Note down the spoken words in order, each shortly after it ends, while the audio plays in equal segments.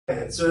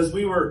So as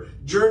we've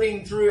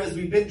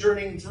been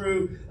journeying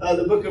through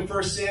the book of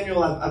 1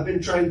 Samuel, I've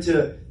been trying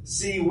to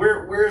see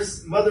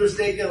where's Mother's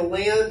Day going to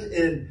land,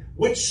 and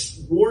which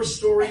war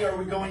story are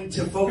we going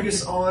to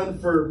focus on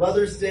for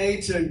Mother's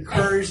Day to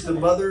encourage the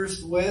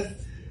mothers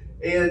with,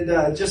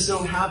 and just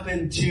so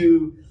happened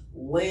to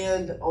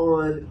land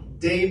on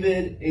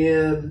David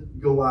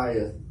and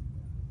Goliath.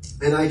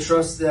 And I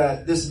trust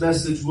that this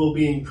message will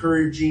be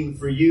encouraging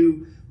for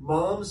you,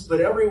 moms,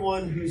 but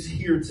everyone who's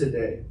here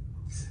today.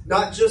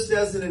 Not just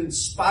as an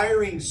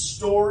inspiring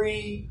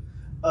story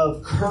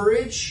of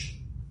courage,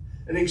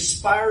 an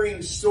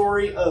inspiring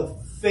story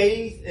of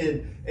faith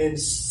and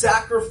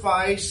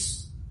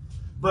sacrifice,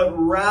 but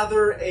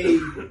rather a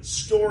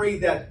story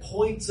that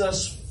points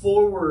us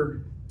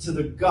forward to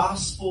the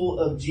gospel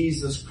of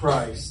Jesus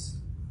Christ,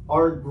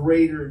 our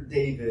greater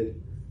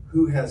David,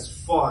 who has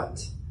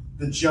fought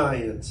the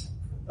giant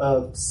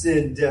of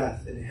sin,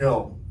 death, and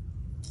hell.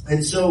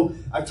 And so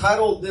I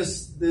titled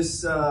this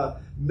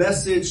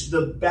message,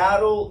 "The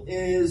Battle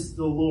is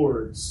the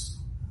Lord's."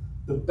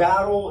 The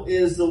battle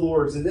is the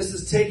Lord's. And this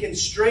is taken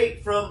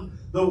straight from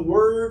the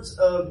words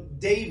of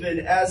David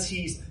as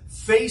he's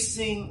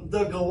facing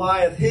the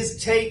Goliath,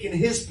 his take and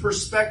his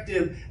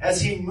perspective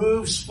as he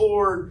moves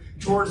forward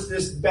towards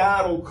this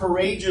battle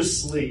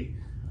courageously.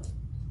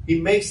 He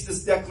makes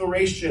this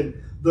declaration,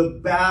 "The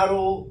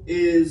battle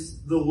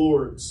is the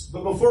Lord's."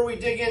 But before we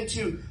dig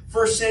into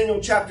 1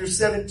 Samuel chapter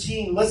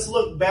 17, let's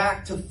look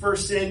back to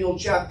 1 Samuel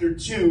chapter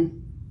 2,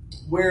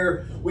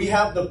 where we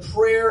have the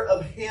prayer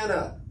of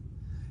Hannah.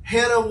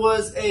 Hannah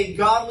was a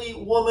godly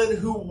woman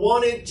who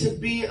wanted to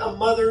be a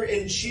mother,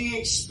 and she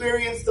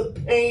experienced the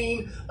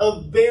pain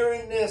of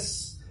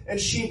barrenness. And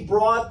she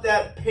brought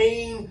that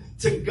pain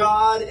to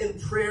God in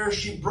prayer.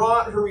 She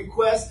brought her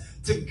request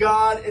to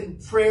God in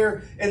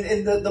prayer.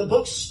 And the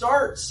book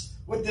starts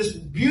with this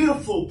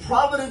beautiful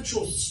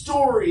providential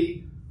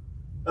story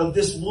of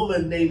this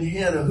woman named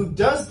Hannah, who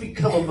does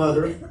become a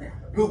mother,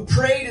 who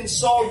prayed and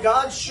saw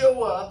God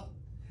show up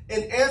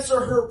and answer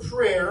her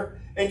prayer,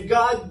 and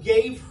God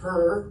gave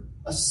her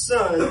a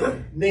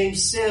son named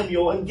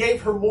Samuel and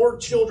gave her more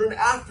children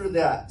after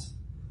that.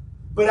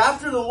 But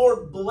after the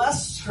Lord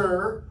blessed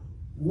her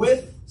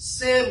with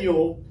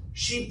Samuel,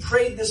 she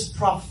prayed this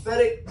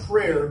prophetic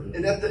prayer.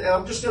 And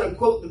I'm just going to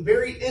quote the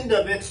very end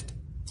of it,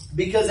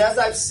 because as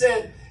I've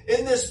said,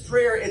 in this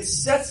prayer, it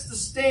sets the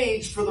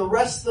stage for the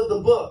rest of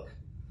the book.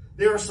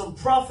 There are some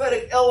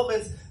prophetic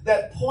elements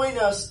that point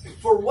us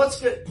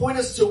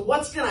to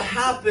what's going to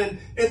happen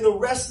in the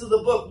rest of the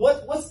book.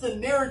 What's the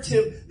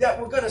narrative that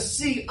we're going to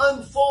see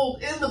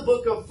unfold in the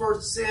book of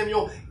 1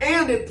 Samuel,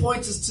 and it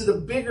points us to the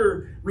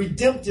bigger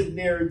redemptive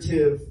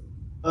narrative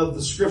of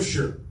the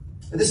scripture.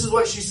 And this is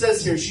what she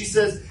says here. She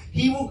says,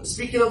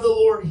 speaking of the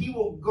Lord, He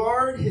will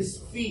guard His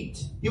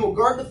feet. He will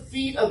guard the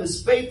feet of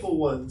His faithful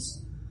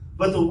ones,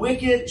 but the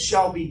wicked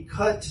shall be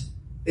cut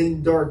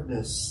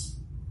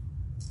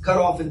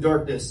off in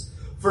darkness.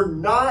 For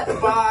not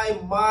by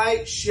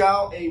might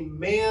shall a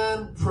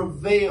man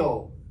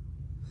prevail.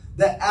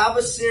 The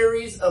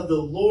adversaries of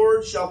the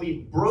Lord shall be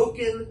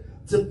broken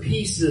to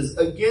pieces.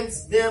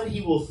 Against them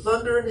He will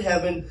thunder in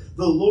heaven.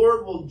 The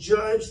Lord will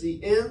judge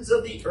the ends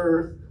of the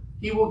earth.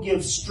 He will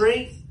give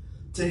strength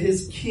to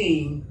His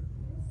king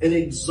and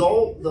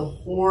exalt the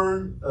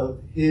horn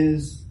of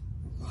His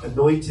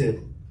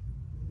anointed.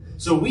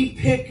 So we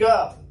pick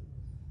up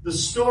the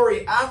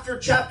story after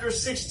chapter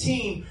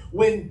 16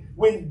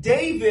 when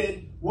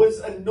David was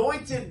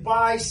anointed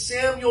by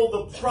Samuel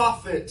the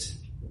prophet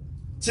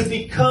to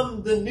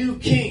become the new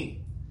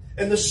king.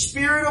 And the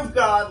Spirit of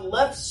God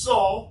left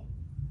Saul.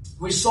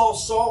 We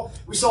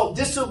saw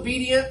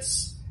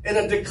disobedience and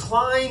a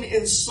decline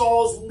in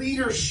Saul's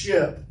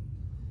leadership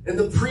in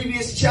the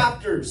previous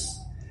chapters.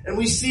 And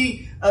we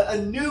see a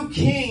new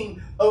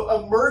king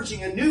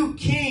emerging, a new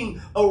king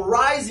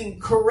arising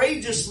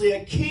courageously,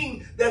 a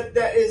king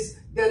that is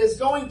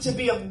going to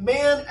be a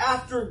man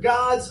after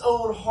God's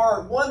own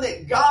heart, one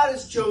that God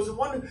has chosen,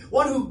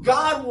 one who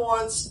God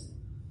wants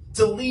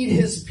to lead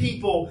His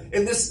people.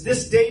 And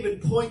this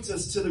David points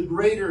us to the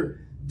greater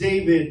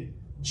David,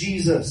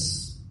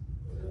 Jesus.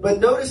 But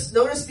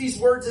notice these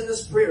words in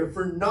this prayer,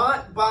 "For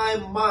not by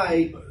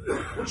might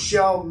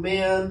shall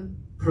man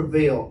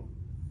prevail."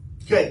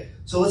 Okay,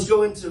 so let's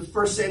go into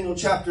 1 Samuel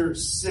chapter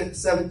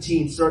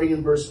 17, starting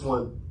in verse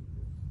 1.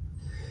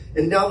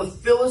 "And now the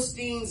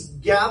Philistines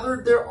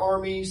gathered their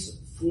armies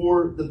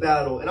for the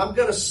battle." And I'm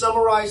going to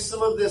summarize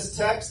some of this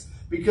text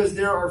because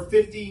there are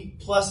 50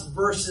 plus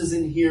verses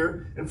in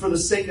here. And for the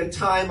sake of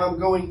time, I'm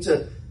going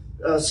to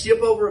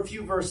skip over a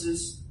few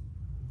verses,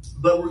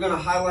 but we're going to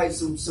highlight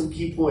some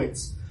key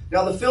points.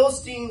 "Now the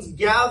Philistines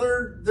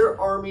gathered their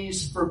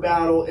armies for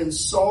battle, and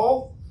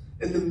Saul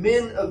and the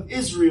men of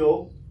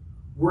Israel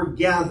were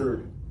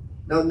gathered."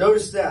 Now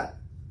notice that.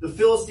 The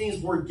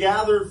Philistines were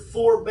gathered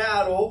for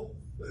battle,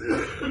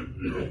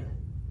 and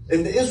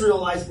the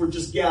Israelites were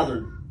just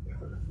gathered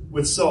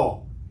with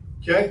Saul.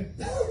 Okay?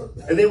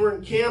 "And they were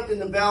encamped in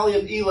the valley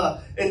of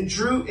Elah, and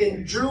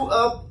drew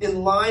up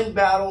in line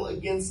battle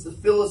against the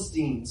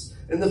Philistines.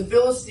 And the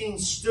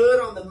Philistines stood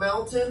on the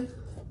mountain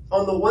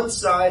on the one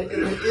side,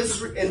 and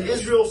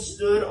Israel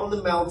stood on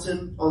the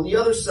mountain on the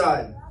other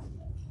side,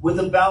 with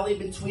a valley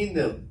between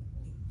them.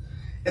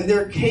 And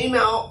there came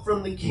out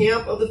from the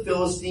camp of the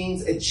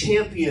Philistines a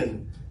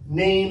champion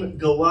named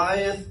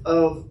Goliath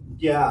of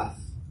Gath,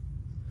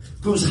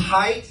 whose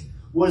height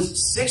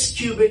was 6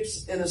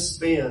 cubits and a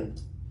span.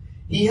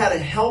 He had a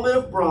helmet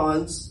of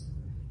bronze,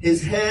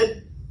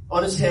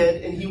 on his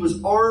head, and he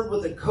was armed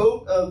with a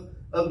coat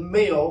of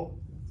mail,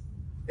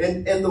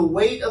 and the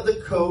weight of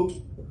the coat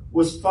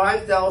was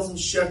 5,000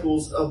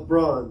 shekels of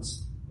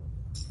bronze.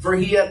 For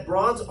he had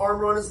bronze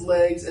armor on his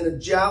legs, and a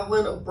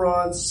javelin of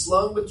bronze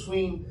slung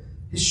between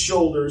his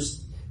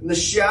shoulders, and the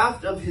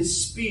shaft of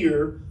his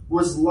spear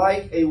was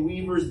like a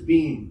weaver's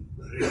beam.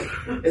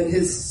 And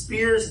his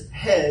spear's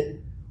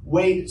head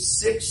weighed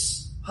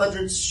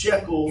 600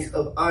 shekels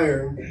of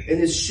iron, and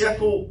his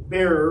shekel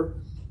bearer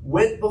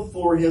went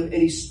before him, and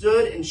he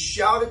stood and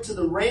shouted to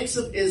the ranks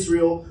of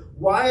Israel,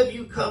 "Why have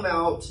you come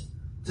out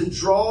to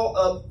draw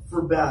up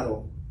for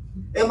battle?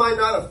 Am I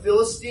not a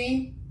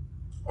Philistine?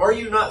 Are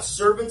you not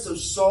servants of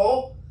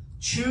Saul?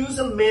 Choose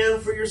a man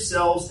for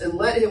yourselves and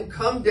let him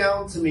come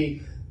down to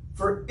me.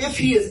 For if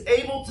he is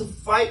able to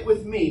fight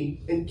with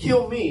me and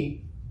kill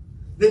me,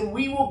 then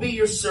we will be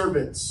your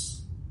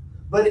servants.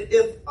 But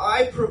if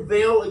I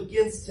prevail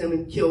against him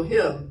and kill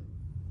him,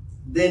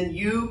 then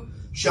you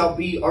shall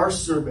be our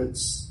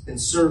servants and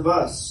serve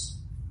us."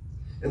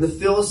 And the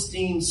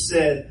Philistines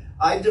said,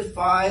 "I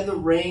defy the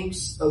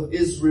ranks of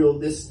Israel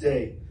this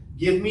day.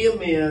 Give me a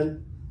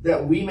man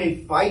that we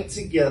may fight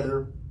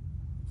together."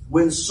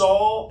 When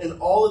Saul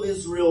and all of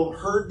Israel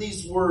heard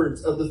these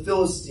words of the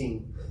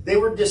Philistine, they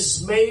were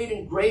dismayed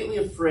and greatly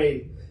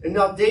afraid. And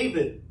now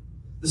David,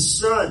 the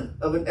son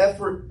of an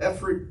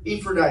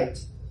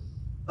Ephrathite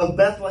of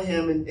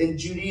Bethlehem in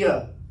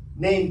Judea,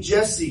 named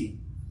Jesse,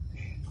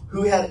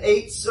 who had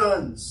 8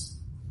 sons.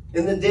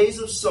 In the days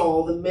of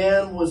Saul, the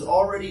man was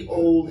already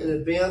old and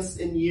advanced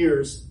in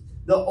years.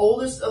 The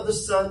oldest of the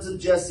sons of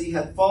Jesse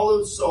had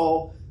followed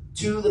Saul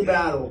to the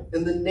battle,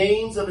 and the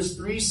names of his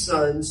 3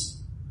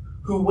 sons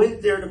who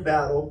went there to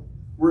battle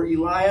were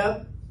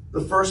Eliab,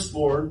 the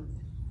firstborn,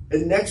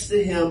 and next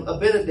to him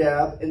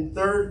Abinadab, and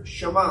third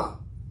Shammah.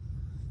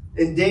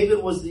 And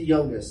David was the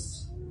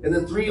youngest. And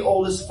the 3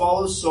 oldest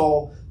followed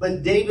Saul,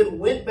 but David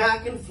went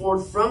back and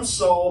forth from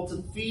Saul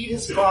to feed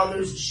his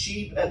father's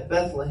sheep at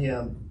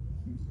Bethlehem.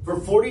 For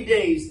 40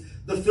 days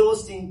the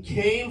Philistine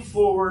came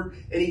forward,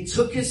 and he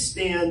took his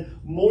stand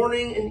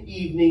morning and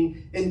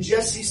evening. And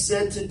Jesse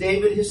said to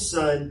David his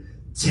son,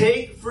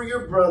 "Take for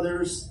your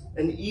brothers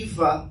an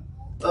ephah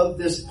of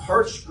this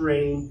parched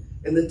grain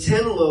and the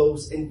 10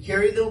 loaves, and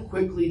carry them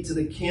quickly to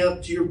the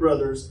camp to your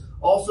brothers.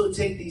 Also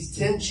take these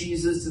 10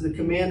 cheeses to the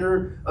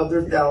commander of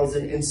their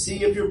 1,000, and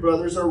see if your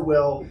brothers are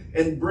well,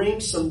 and bring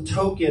some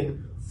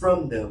token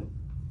from them."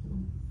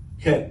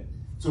 Okay,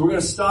 so we're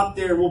going to stop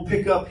there. We'll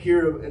pick up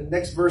here in the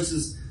next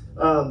verses.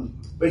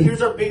 But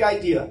here's our big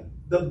idea.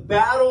 The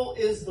battle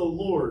is the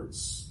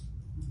Lord's.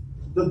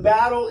 The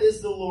battle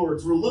is the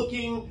Lord's. We're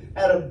looking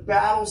at a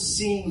battle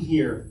scene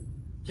here.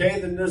 Okay,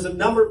 then there's a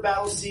number of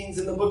battle scenes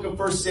in the book of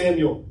 1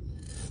 Samuel.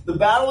 The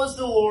battle is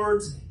the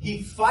Lord's.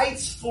 He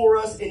fights for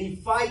us, and he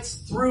fights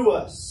through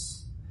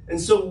us.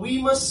 And so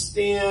we must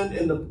stand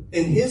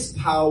in his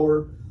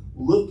power,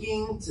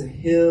 looking to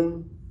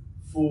him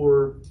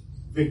for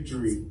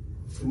victory.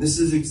 And this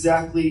is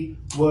exactly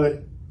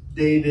what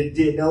David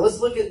did. Now let's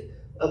look at,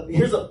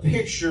 here's a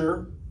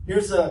picture.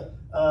 Here's a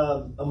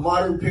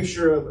modern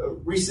picture, a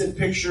recent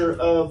picture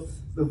of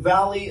the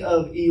Valley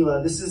of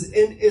Elah. This is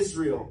in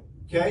Israel.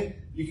 Okay,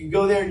 you can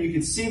go there and you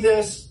can see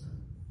this.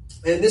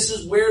 And this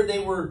is where they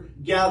were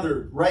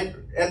gathered, right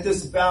at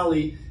this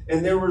valley.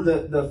 And there were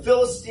the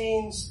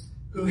Philistines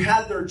who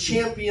had their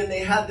champion. They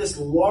had this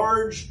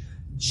large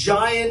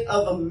giant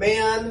of a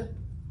man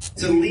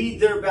to lead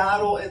their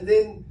battle. And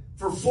then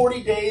for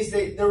 40 days,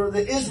 there were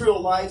the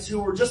Israelites who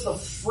were just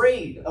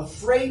afraid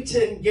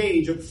to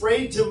engage,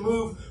 afraid to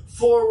move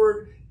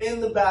forward in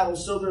the battle.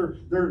 So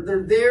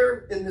they're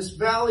there in this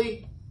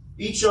valley,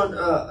 each on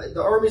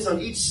the armies on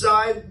each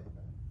side.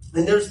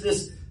 And there's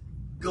this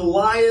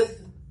Goliath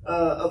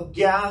of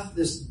Gath,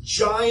 this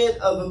giant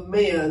of a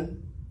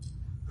man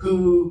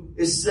who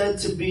is said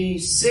to be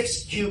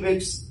 6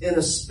 cubits in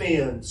a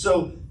span.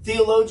 So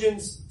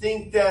theologians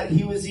think that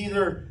he was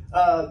either,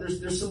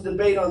 there's some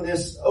debate on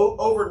this,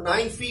 over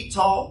 9 feet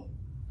tall,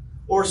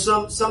 or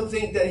some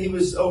think that he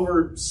was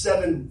over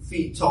 7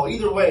 feet tall.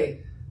 Either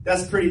way,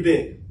 that's pretty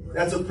big.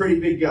 That's a pretty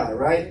big guy,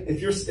 right?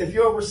 If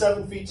you're over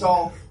 7 feet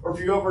tall, or if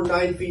you're over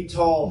 9 feet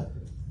tall,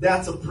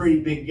 that's a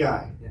pretty big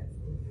guy.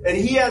 And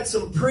he had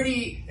some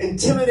pretty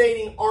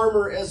intimidating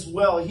armor as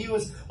well. He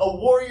was a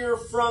warrior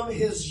from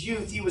his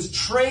youth. He was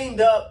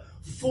trained up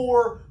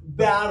for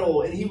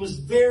battle, and he was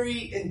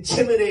very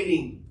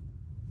intimidating.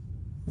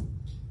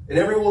 And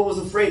everyone was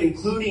afraid,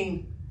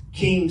 including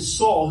King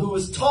Saul, who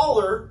was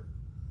taller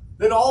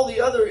than all the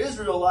other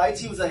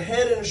Israelites. He was a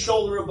head and a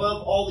shoulder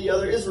above all the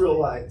other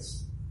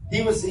Israelites.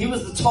 He was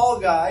the tall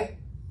guy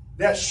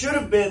that should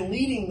have been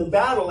leading the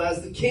battle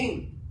as the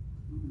king.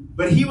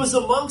 But he was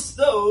amongst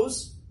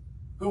those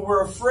who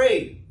were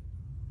afraid.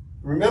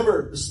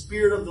 Remember, the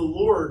Spirit of the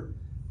Lord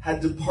had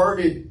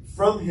departed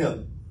from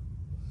him.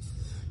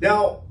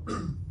 Now,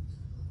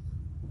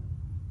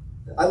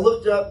 I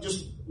looked up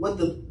just what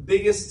the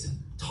biggest,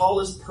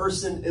 tallest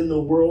person in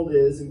the world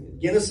is. And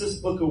Guinness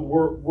Book of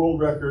World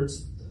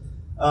Records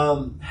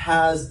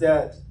has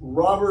that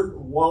Robert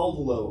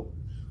Wadlow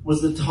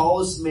was the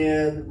tallest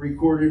man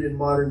recorded in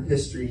modern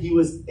history. He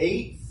was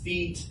 8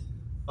 feet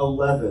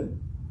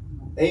 11.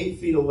 8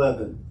 feet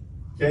 11.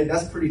 Okay,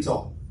 that's pretty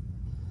tall.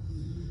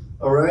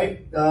 All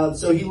right.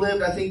 So he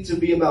lived, I think, to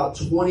be about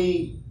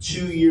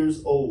 22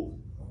 years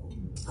old.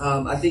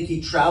 I think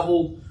he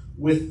traveled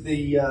with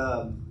the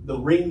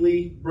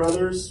Ringling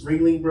Brothers,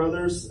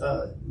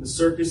 the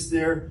circus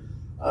there.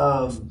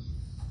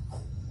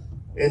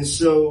 And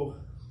so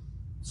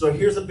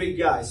here's a big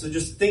guy. So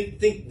just think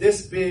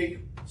this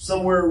big,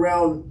 somewhere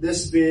around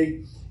this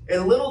big.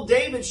 And little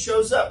David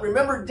shows up.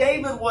 Remember,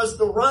 David was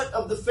the runt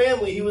of the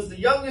family. He was the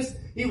youngest.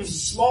 He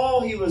was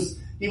small. He was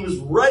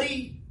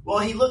ruddy. Well,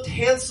 he looked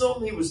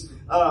handsome. He was.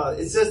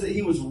 It says that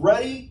he was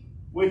ruddy,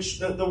 which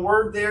the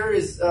word there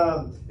is.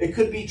 It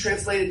could be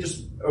translated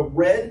just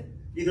red,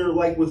 either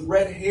like with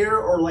red hair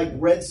or like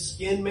red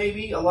skin.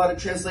 Maybe a lot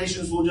of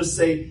translations will just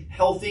say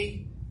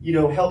healthy. You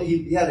know,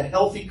 healthy. He had a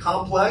healthy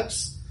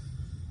complex.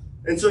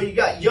 And so you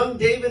got young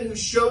David who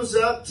shows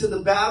up to the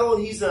battle,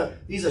 and he's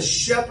a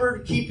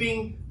shepherd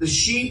keeping the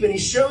sheep, and he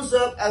shows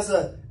up as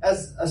a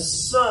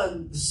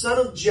son, the son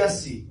of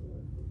Jesse,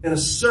 and a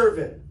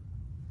servant.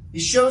 He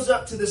shows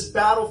up to this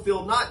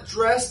battlefield not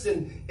dressed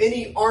in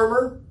any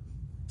armor.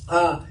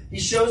 He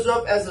shows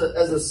up as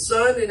a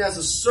son and as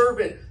a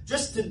servant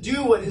just to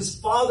do what his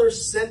father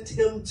sent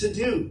him to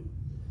do,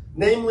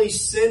 namely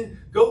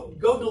go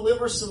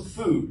deliver some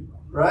food.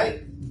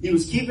 Right? He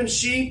was keeping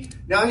sheep.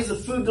 Now he's a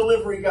food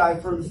delivery guy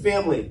for the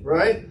family,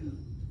 right?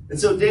 And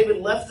so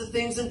David left the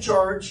things in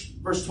charge,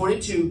 verse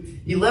 22,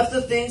 he left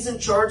the things in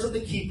charge of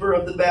the keeper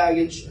of the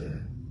baggage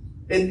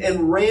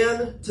and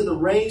ran to the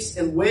ranks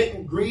and went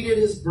and greeted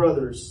his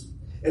brothers.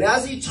 And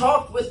as he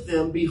talked with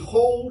them,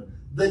 behold,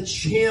 the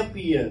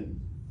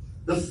champion,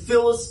 the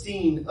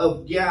Philistine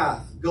of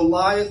Gath,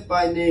 Goliath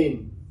by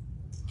name,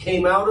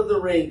 came out of the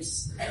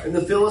ranks, and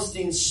the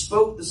Philistines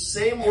spoke the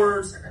same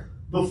words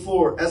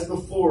as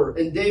before,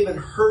 and David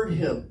heard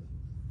him,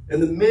 and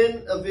the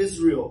men of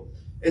Israel.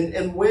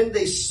 And when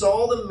they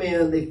saw the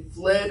man, they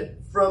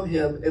fled from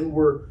him and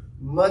were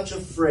much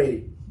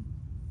afraid.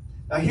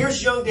 Now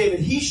here's young David.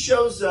 He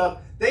shows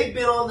up. They've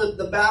been on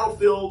the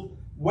battlefield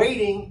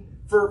waiting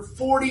for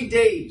 40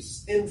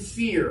 days in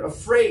fear,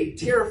 afraid,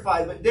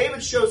 terrified. But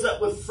David shows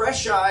up with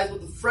fresh eyes,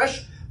 with a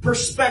fresh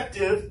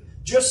perspective,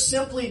 just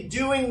simply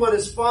doing what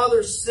his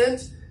father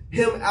sent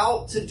him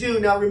out to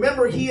do. Now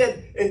remember, he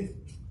had, in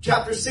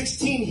chapter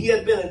 16, he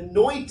had been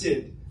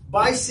anointed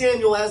by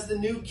Samuel as the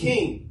new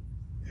king,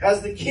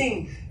 as the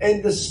king,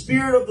 and the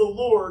Spirit of the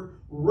Lord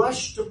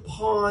rushed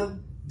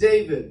upon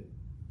David.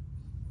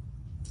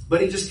 But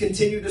he just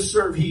continued to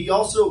serve. He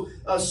also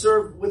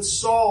served with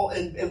Saul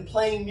and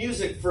playing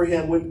music for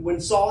him.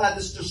 When Saul had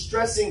this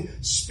distressing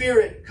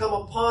spirit come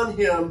upon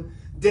him,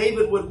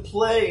 David would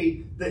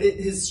play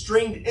his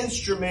stringed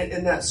instrument,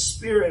 and that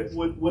spirit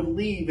would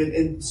leave.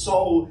 And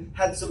Saul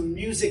had some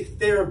music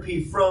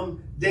therapy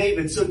from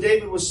David. So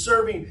David was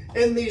serving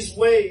in these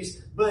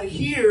ways. But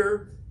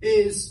here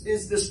is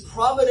this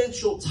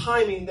providential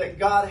timing that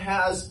God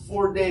has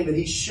for David.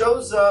 He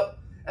shows up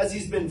as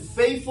he's been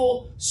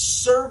faithful,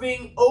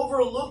 serving,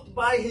 overlooked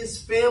by his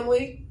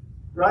family,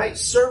 right?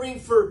 Serving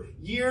for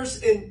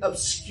years in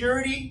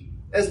obscurity,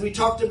 as we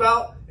talked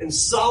about, in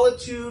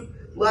solitude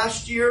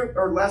last year,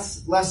 or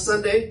last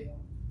Sunday.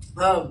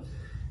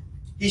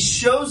 He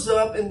shows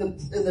up, and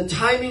the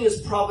timing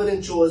is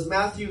providential, as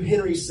Matthew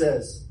Henry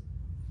says.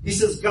 He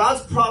says,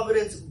 God's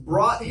providence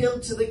brought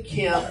him to the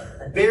camp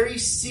very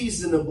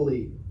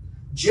seasonably.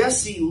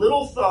 Jesse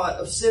little thought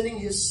of sending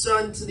his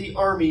son to the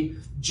army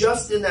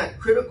just in that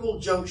critical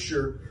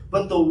juncture,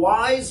 but the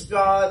wise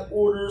God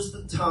orders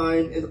the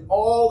time and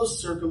all the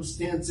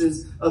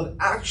circumstances of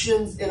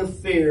actions and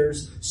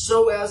affairs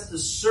so as to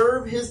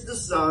serve his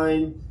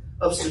design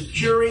of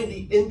securing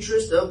the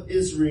interest of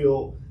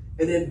Israel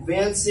and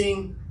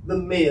advancing the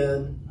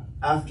man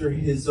after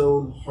his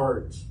own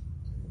heart.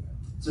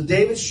 So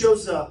David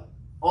shows up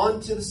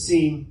onto the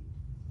scene.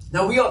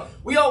 Now we've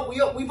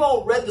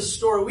all read the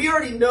story. We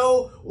already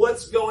know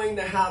what's going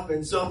to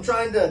happen. So I'm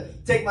trying to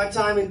take my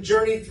time and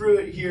journey through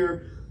it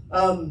here.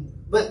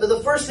 But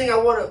the first thing I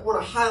want to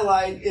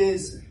highlight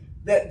is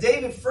that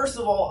David, first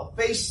of all,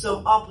 faced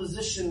some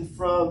opposition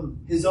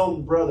from his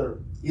own brother,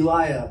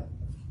 Eliab.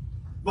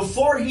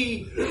 Before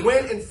he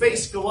went and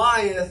faced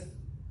Goliath,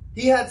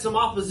 he had some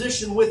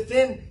opposition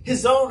within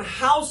his own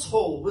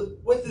household,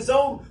 with his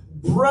own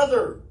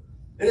brother.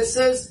 And it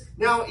says,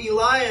 now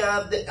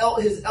Eliab,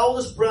 his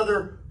eldest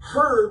brother,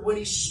 heard when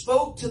he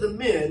spoke to the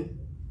men.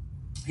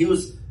 He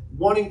was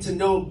wanting to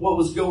know what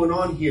was going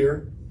on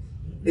here.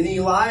 And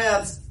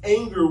Eliab's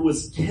anger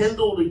was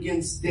kindled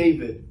against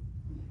David.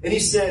 And he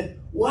said,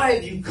 why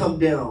have you come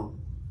down?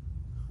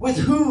 With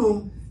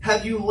whom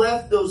have you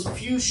left those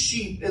few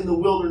sheep in the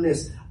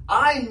wilderness?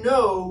 I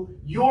know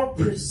your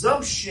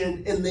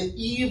presumption and the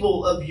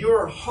evil of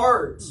your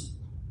heart,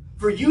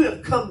 for you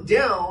have come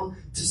down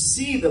to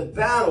see the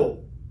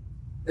battle.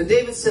 And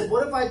David said,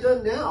 what have I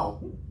done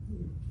now?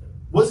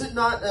 Was it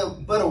not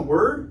but a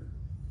word?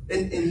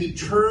 And he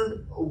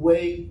turned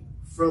away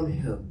from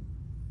him.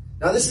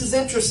 Now this is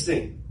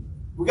interesting.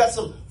 We got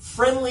some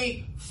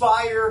friendly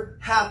fire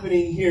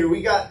happening here.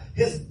 We got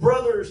his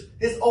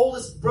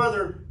oldest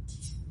brother,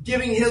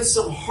 giving him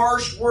some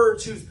harsh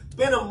words, who's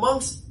been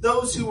amongst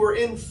those who were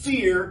in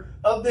fear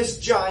of this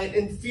giant,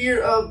 in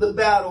fear of the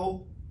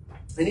battle.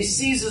 And he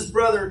sees his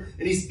brother,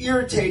 and he's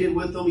irritated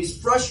with him, he's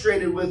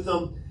frustrated with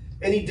him,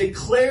 and he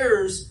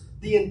declares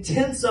the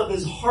intents of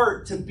his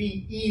heart to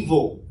be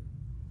evil.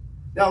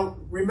 Now,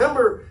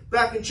 remember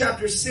back in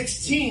chapter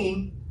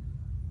 16,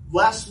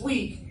 last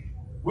week,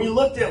 we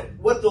looked at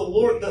what the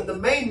Lord, the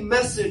main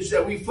message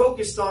that we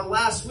focused on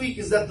last week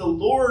is that the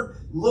Lord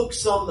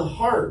looks on the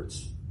heart,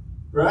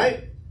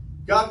 right?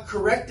 God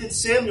corrected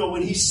Samuel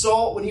when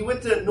he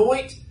went to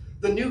anoint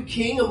the new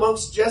king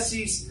amongst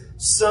Jesse's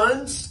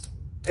sons,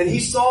 and he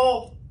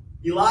saw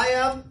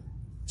Eliab,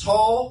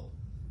 tall,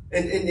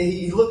 and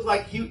he looked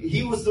like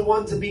he was the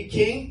one to be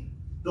king.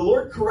 The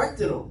Lord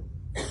corrected him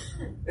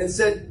and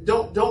said,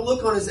 don't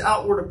look on his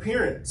outward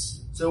appearance.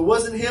 So it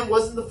wasn't him,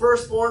 wasn't the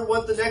firstborn,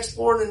 wasn't the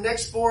nextborn and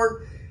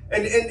nextborn.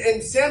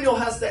 And Samuel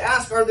has to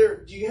ask,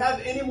 do you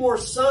have any more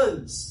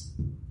sons?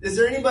 Is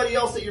there anybody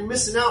else that you're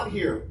missing out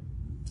here?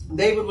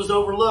 David was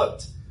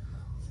overlooked.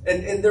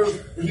 And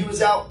he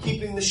was out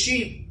keeping the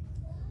sheep.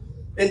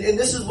 And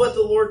this is what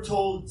the Lord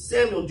told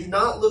Samuel. Do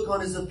not look on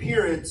his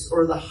appearance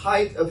or the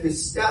height of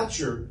his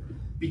stature,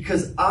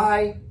 because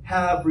I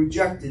have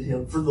rejected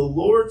him. For the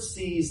Lord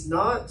sees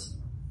not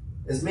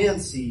as man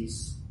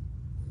sees.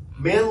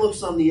 Man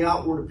looks on the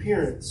outward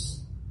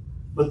appearance,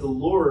 but the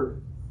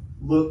Lord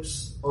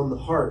looks on the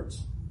heart.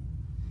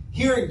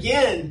 Here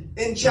again,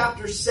 in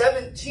chapter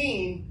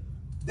 17,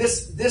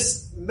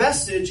 this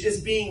message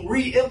is being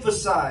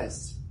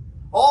re-emphasized.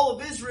 All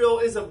of Israel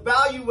is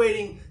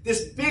evaluating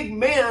this big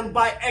man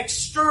by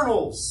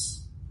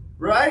externals,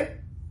 right?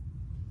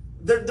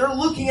 They're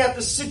looking at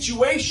the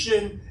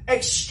situation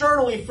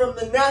externally from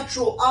the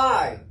natural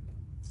eye.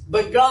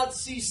 But God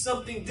sees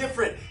something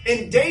different.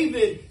 And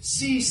David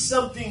sees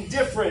something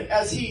different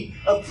as he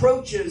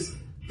approaches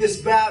this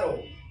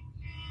battle.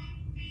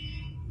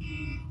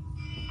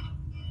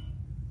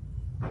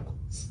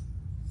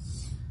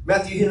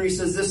 Matthew Henry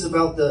says this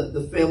about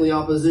the family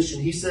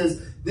opposition. He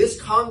says, this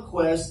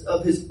conquest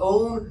of his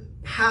own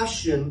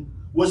passion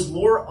was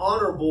more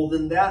honorable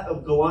than that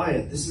of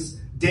Goliath. This is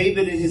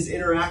David in his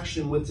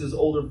interaction with his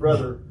older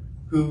brother,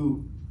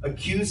 who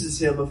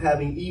accuses him of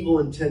having evil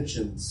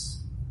intentions.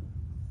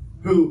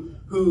 Who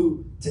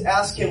to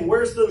ask him,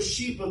 where's those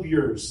sheep of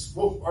yours?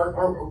 Well,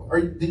 are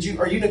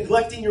you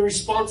neglecting your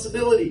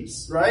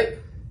responsibilities? Right?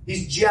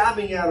 He's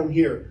jabbing at him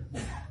here.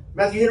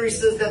 Matthew Henry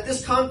says that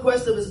this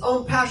conquest of his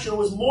own passion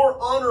was more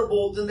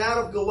honorable than that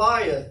of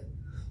Goliath.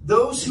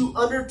 Those who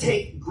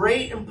undertake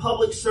great and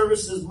public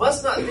services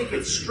must not think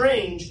it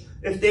strange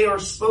if they are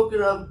spoken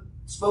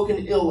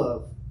ill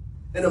of,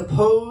 and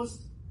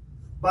opposed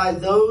by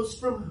those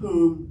from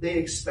whom they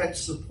expect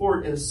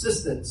support and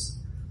assistance.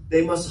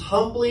 They must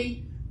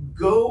humbly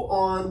go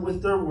on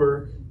with their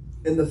work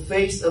in the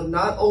face of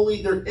not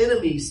only their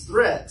enemies'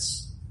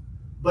 threats,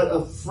 but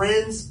of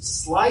friends'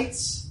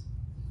 slights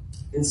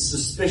and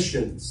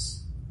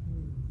suspicions.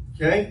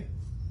 Okay?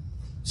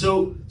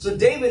 So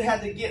David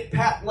had to get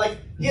past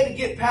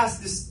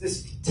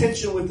this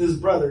tension with his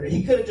brother.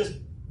 He could have just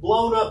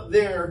blown up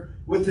there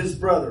with his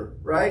brother,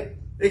 right?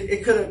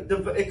 It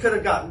could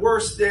have got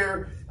worse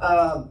there.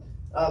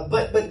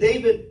 But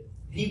David,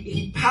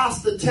 he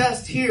passed the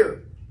test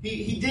here.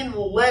 He didn't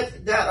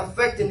let that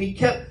affect him. He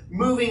kept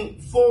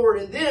moving forward.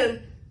 And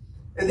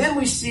then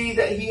we see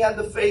that he had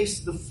to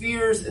face the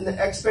fears and the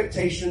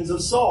expectations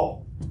of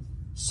Saul.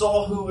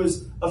 Saul, who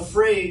was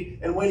afraid,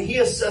 and when he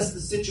assessed the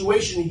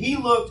situation, he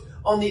looked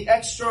on the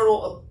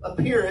external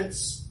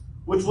appearance,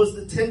 which was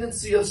the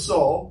tendency of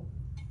Saul,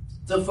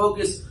 to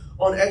focus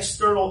on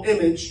external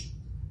image.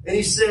 And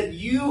he said,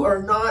 you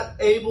are not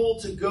able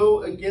to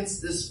go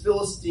against this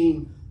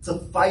Philistine to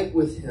fight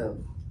with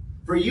him,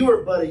 for you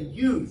are but a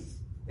youth,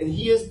 and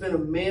he has been a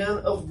man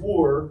of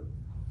war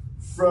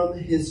from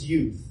his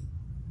youth.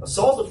 Now,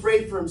 Saul's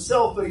afraid for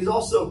himself, but he's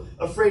also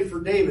afraid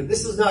for David.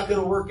 This is not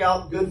going to work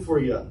out good for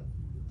you,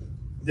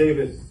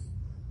 David.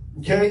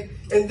 Okay?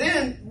 And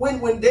then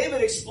when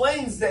David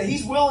explains that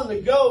he's willing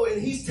to go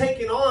and he's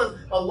taken on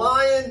a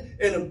lion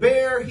and a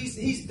bear,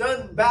 he's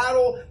done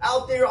battle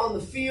out there on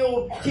the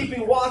field,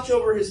 keeping watch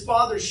over his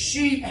father's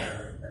sheep,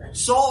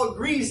 Saul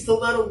agrees to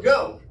let him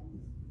go.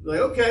 Like,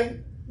 okay,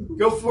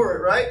 go for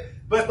it, right?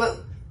 But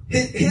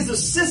his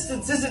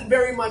assistance isn't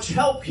very much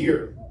help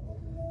here,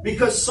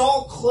 because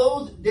Saul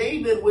clothed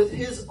David with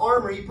his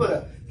armor. He put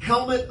a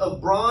helmet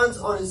of bronze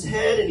on his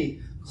head, and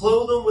he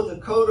clothed him with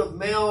a coat of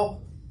mail.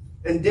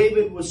 and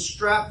David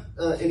strapped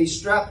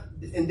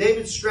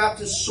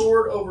his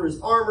sword over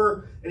his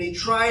armor, and he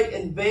tried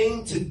in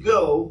vain to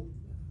go,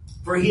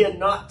 for he had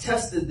not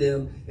tested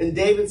them. And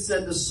David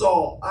said to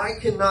Saul, I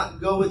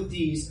cannot go with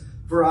these,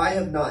 for I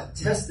have not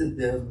tested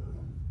them.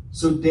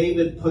 So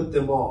David put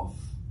them off.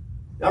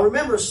 Now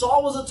remember,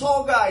 Saul was a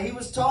tall guy. He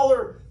was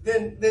taller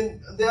than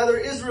the other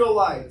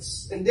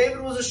Israelites. And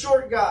David was a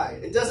short guy.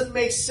 It doesn't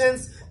make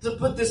sense to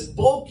put this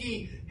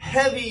bulky,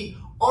 heavy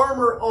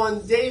armor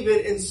on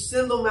David and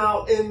send him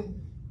out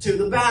into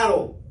the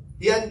battle.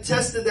 He hadn't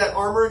tested that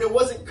armor, and it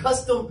wasn't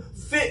custom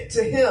fit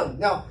to him.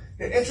 Now,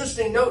 an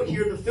interesting note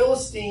here, the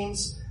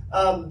Philistines,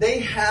 they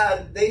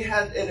had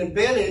an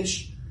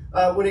advantage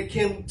when it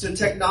came to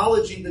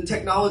technology, the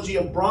technology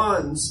of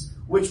bronze,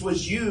 which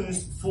was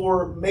used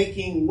for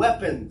making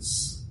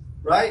weapons,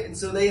 right? And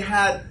so they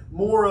had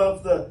more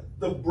of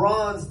the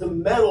bronze, the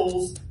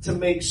metals to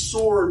make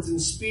swords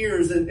and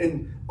spears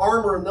and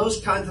armor and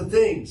those kinds of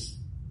things.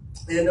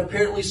 And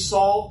apparently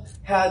Saul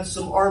had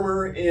some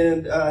armor,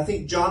 and I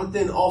think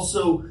Jonathan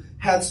also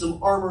had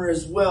some armor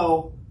as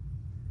well.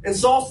 And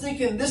Saul's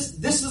thinking, this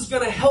is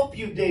going to help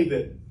you,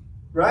 David,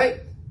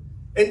 right?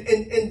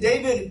 And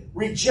David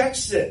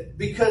rejects it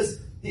because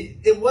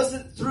it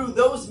wasn't through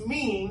those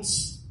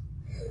means,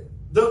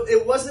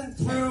 it wasn't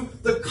through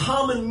the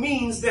common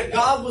means that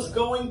God was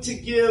going to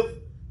give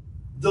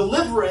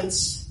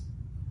deliverance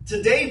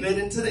to David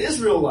and to the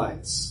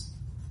Israelites.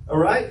 All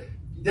right?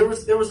 There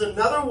was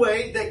another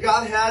way that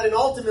God had, and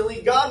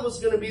ultimately God was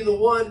going to be the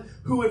one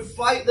who would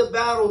fight the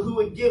battle, who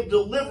would give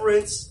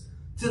deliverance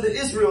to the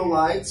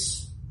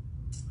Israelites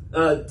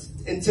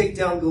and take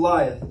down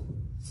Goliath.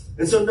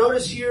 And so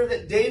notice here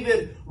that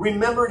David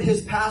remembered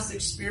his past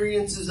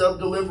experiences of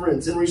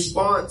deliverance. In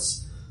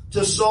response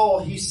to Saul,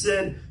 he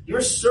said,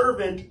 your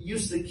servant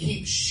used to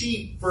keep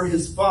sheep for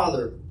his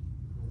father.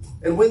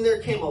 And when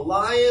there came a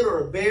lion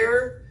or a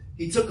bear,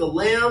 he took a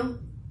lamb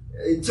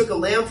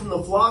from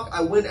the flock.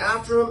 I went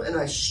after him and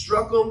I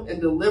struck him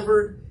and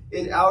delivered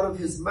it out of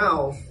his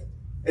mouth.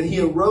 And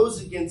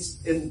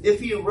if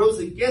he arose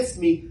against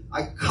me,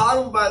 I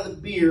caught him by the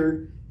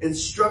beard and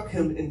struck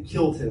him and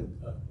killed him.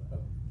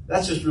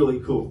 That's just really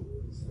cool.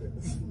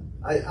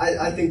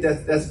 I think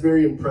that's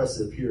very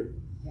impressive here.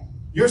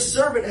 Your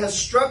servant has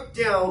struck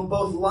down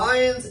both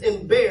lions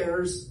and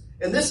bears,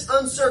 and this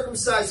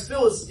uncircumcised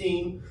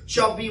Philistine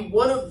shall be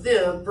one of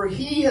them, for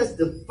he has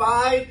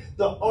defied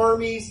the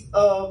armies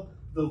of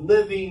the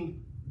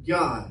living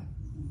God.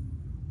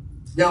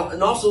 Now,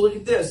 and also look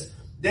at this.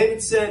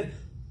 David said,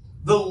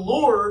 the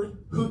Lord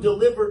who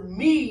delivered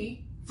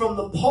me from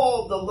the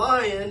paw of the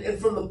lion and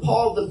from the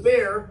paw of the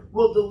bear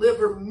will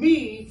deliver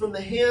me from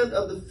the hand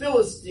of the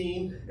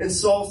Philistine. And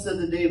Saul said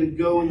to David,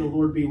 go and the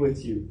Lord be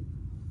with you.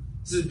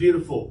 This is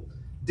beautiful.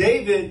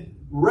 David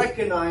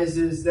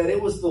recognizes that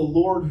it was the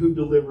Lord who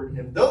delivered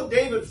him. Though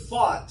David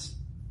fought,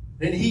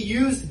 and he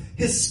used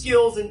his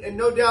skills, and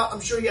no doubt,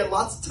 I'm sure he had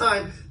lots of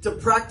time to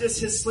practice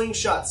his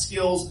slingshot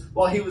skills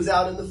while he was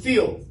out in the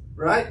field,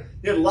 right?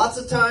 He had lots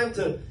of time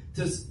to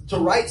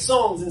write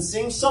songs and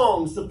sing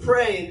songs, to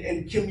pray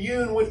and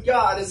commune with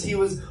God as he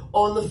was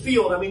on the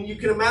field. I mean, you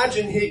can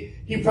imagine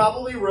he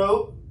probably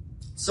wrote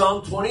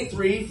Psalm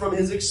 23 from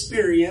his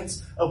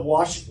experience of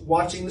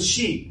watching the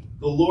sheep.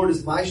 The Lord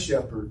is my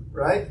shepherd,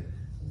 right?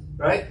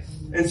 Right?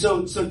 And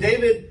so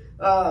David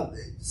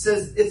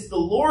says, it's the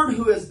Lord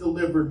who has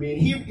delivered me.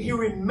 And he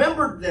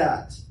remembered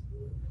that.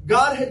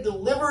 God had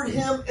delivered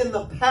him in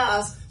the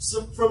past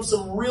from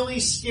some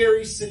really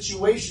scary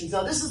situations.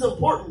 Now, this is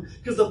important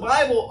because the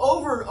Bible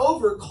over and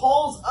over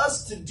calls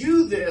us to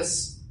do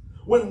this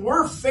when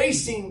we're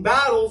facing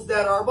battles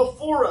that are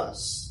before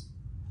us.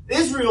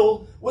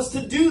 Israel was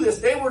to do this.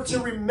 They were to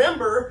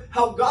remember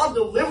how God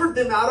delivered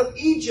them out of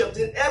Egypt.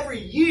 And every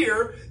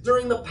year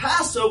during the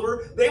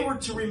Passover, they were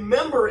to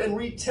remember and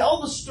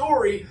retell the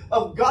story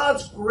of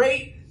God's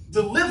great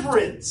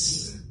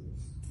deliverance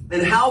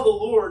and how the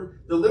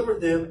Lord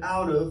delivered them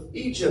out of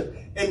Egypt.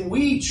 And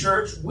we,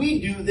 church, we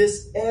do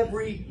this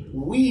every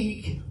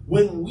week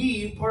when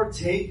we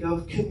partake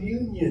of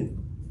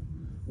communion.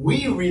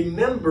 We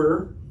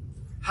remember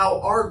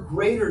how our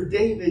greater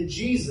David,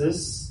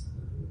 Jesus,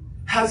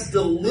 has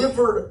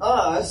delivered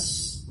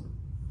us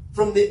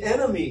from the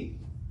enemy,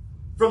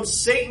 from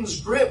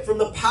Satan's grip, from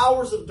the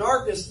powers of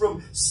darkness,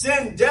 from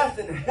sin, death,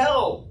 and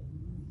hell.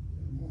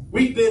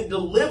 We've been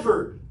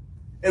delivered.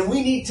 And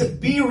we need to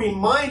be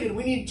reminded.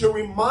 We need to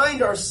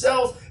remind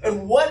ourselves,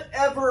 and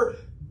whatever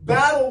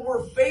battle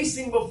we're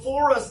facing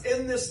before us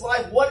in this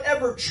life,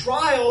 whatever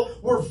trial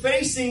we're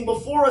facing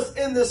before us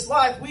in this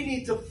life, we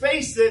need to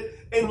face it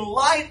in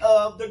light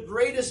of the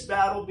greatest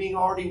battle being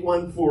already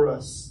won for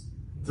us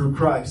through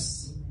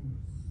Christ.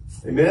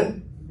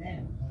 Amen?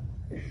 Amen.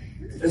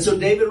 And so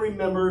David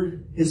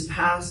remembered his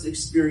past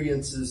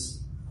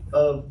experiences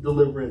of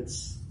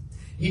deliverance.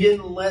 He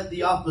didn't let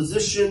the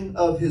opposition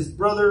of his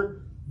brother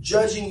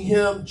judging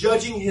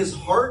his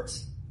heart.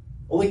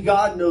 Only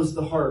God knows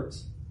the heart.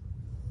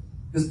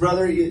 His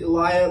brother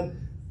Eliab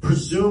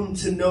presumed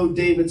to know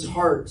David's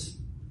heart.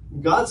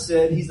 God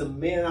said, he's a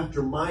man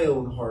after my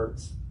own heart.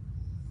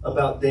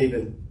 about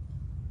David.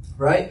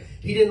 Right?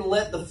 He didn't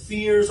let the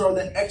fears or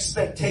the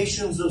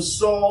expectations of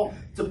Saul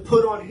to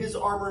put on his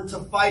armor and to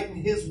fight in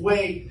his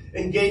way,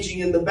 engaging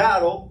in the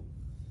battle,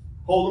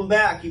 hold him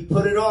back. He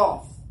put it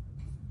off.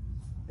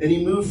 And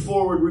he moved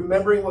forward,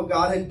 remembering what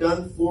God had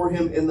done for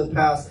him in the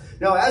past.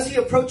 Now, as he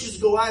approaches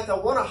Goliath, I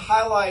want to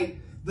highlight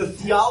the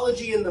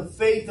theology and the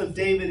faith of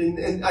David.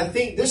 And I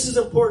think this is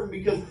important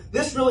because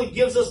this really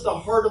gives us the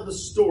heart of the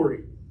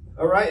story.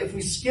 All right? If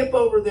we skip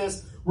over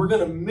this, we're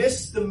going to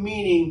miss the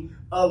meaning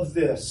of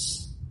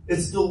this.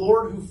 It's the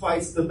Lord who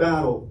fights the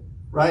battle,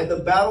 right? The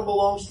battle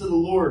belongs to the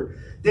Lord.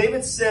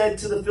 David said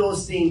to the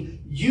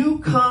Philistine, "You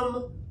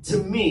come to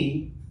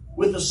me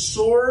with a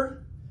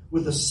sword,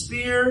 with a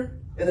spear,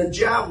 and a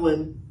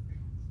javelin,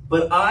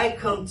 but I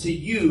come to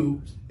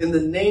you in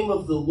the name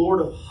of the Lord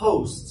of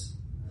hosts,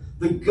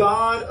 the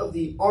God of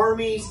the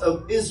armies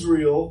of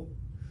Israel,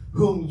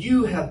 whom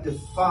you have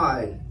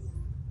defied."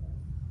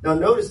 Now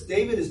notice,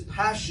 David is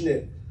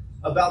passionate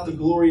about the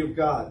glory of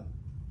God.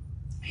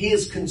 He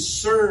is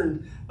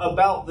concerned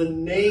about the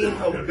name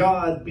of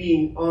God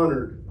being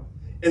honored.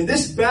 And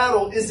this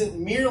battle isn't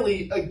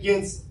merely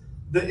against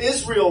the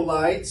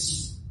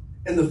Israelites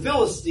and the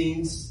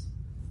Philistines.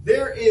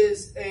 There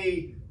is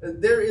a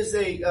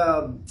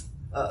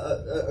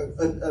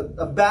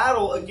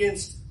battle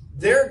against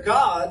their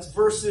gods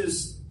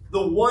versus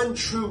the one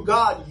true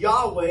God,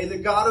 Yahweh, the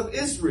God of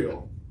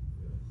Israel.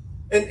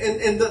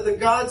 And the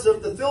gods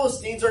of the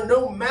Philistines are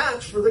no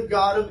match for the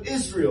God of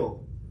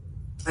Israel.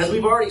 As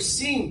we've already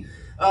seen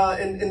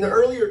in the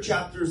earlier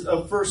chapters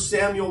of 1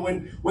 Samuel,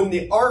 when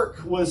the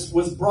ark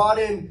was brought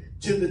in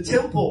to the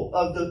temple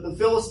of the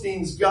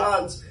Philistines'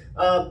 gods,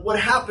 what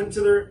happened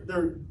to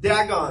their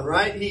Dagon,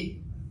 right?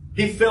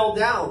 He fell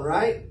down,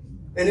 right?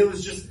 And it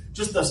was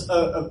just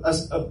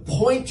a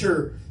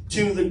pointer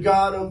to the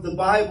God of the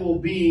Bible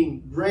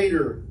being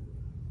greater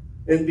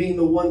and being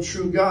the one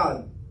true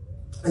God.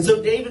 And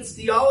so David's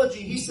theology,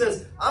 he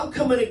says, "I'm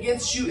coming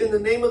against you in the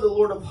name of the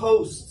Lord of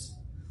hosts,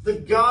 the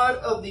God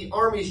of the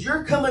armies.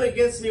 You're coming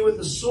against me with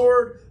a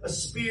sword, a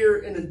spear,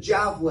 and a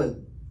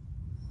javelin.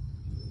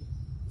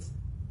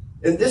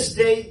 And this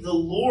day the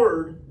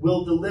Lord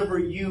will deliver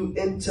you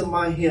into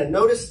my hand."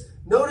 Notice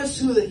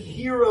who the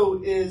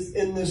hero is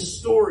in this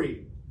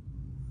story.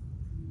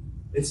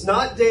 It's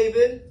not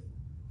David.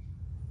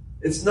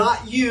 It's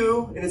not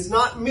you. And it's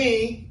not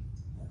me.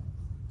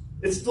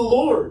 It's the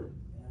Lord.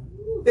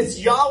 It's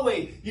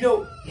Yahweh. You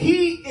know,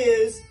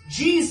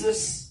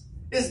 Jesus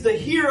is the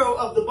hero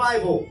of the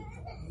Bible.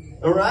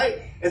 All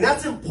right? And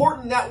that's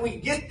important that we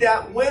get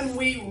that when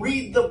we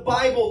read the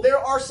Bible. There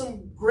are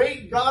some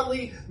great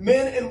godly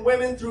men and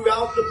women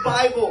throughout the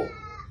Bible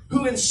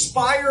who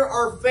inspire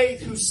our faith,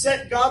 who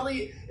set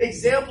godly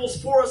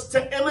examples for us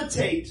to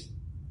imitate,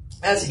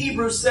 as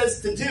Hebrews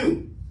says to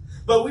do.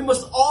 But we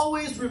must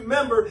always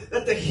remember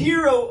that the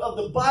hero of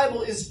the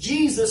Bible is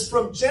Jesus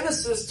from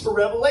Genesis to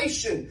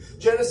Revelation.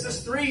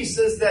 Genesis 3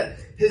 says that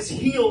his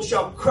heel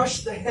shall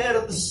crush the head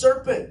of the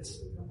serpent.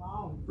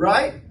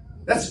 Right?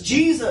 That's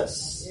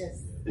Jesus.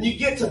 Yes. And you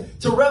get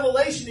to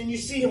Revelation and you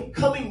see him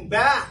coming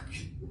back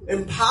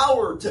in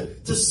power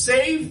to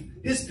save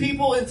his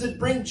people and to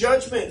bring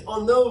judgment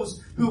on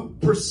those who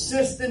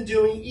persist in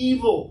doing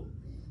evil.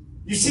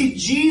 You see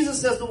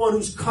Jesus as the one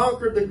who's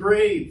conquered the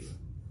grave.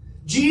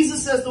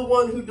 Jesus as the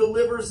one who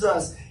delivers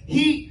us.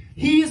 He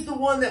is the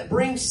one that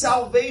brings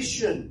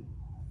salvation.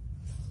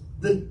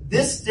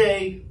 This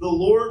day the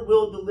Lord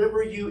will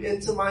deliver you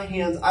into my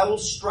hands. I will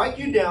strike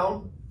you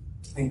down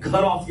and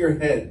cut off your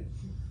head.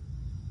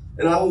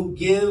 And I will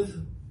give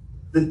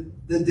the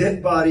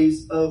dead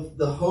bodies of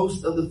the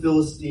host of the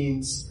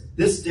Philistines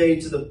this day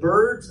to the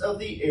birds of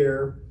the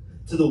air,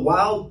 to the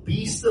wild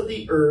beasts of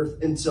the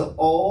earth, and to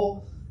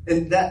all,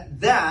 and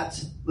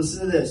that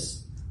listen to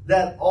this,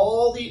 that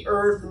all the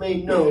earth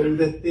may know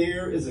that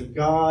there is a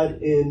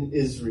God in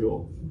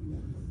Israel.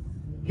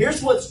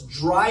 Here's what's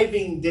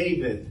driving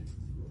David.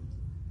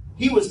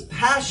 He was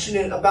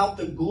passionate about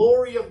the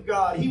glory of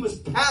God. He was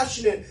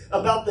passionate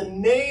about the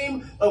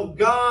name of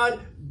God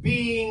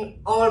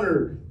being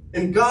honored.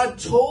 And God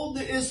told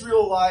the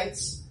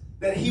Israelites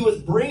that he was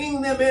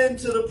bringing them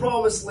into the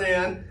promised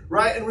land,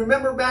 right? And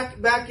remember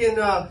back in,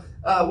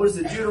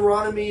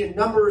 Deuteronomy and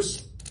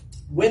Numbers,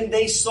 when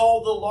they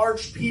saw the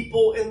large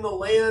people in the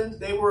land,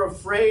 they were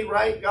afraid,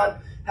 right?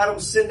 God had them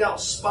send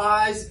out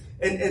spies.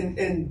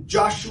 And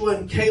Joshua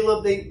and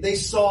Caleb, they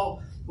saw,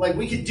 like,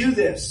 we could do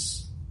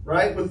this,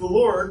 right, with the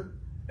Lord.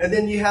 And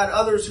then you had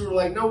others who were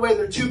like, no way,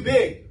 they're too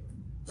big,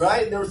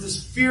 right? And there was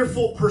this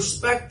fearful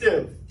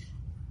perspective.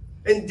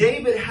 And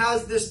David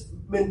has this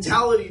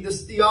mentality,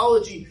 this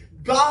theology.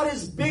 God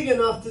is big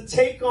enough to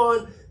take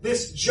on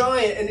this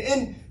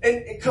giant.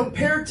 And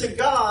compared to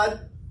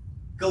God,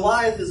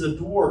 Goliath is a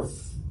dwarf,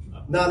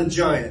 not a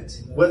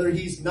giant. Whether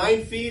he's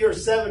 9 feet or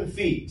 7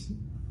 feet.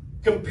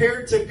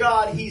 Compared to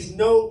God, he's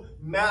no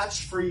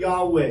match for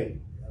Yahweh.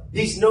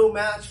 He's no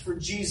match for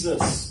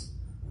Jesus.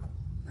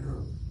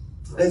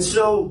 And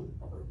so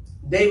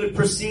David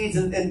proceeds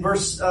in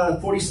verse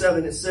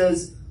 47. It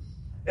says,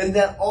 and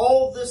that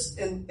all this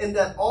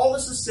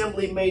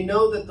assembly may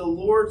know that the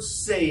Lord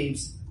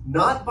saves,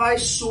 not by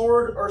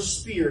sword or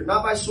spear,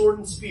 not by sword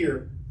and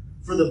spear,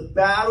 for the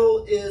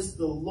battle is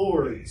the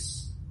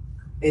Lord's,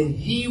 and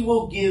he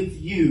will give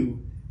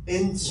you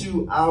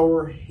into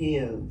our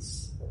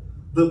hands.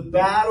 The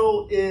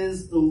battle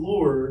is the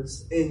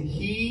Lord's, and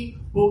he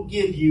will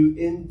give you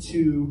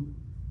into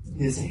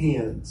his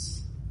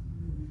hands.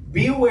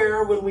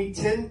 Beware when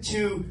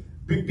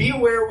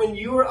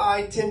you or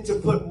I tend to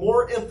put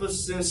more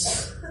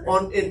emphasis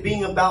on it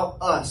being about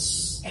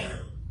us.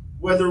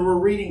 Whether we're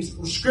reading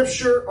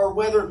scripture or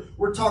whether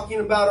we're talking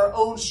about our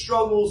own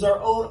struggles, our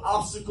own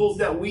obstacles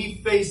that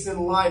we face in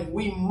life,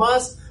 we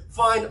must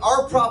find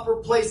our proper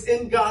place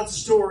in God's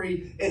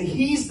story, and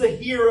he's the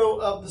hero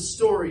of the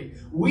story.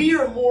 We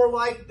are more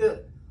like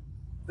the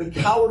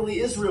cowardly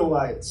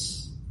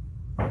Israelites,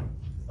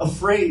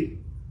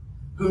 afraid,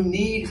 who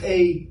need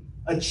a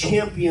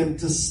champion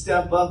to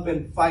step up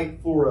and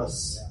fight for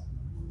us.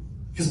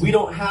 Because we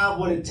don't have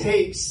what it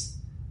takes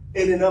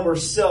in and of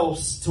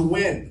ourselves to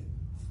win.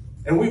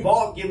 And we've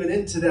all given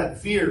into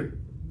that fear.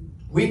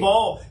 We've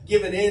all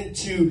given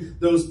into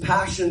those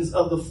passions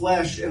of the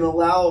flesh and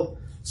allowed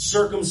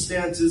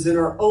circumstances and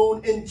our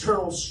own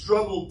internal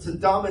struggle to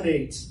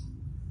dominate.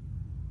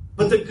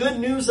 But the good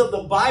news of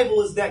the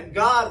Bible is that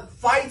God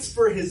fights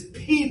for his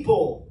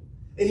people.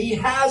 And he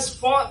has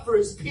fought for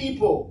his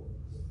people.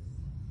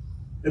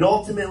 And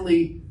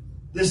ultimately,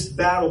 this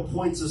battle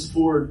points us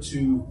forward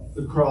to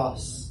the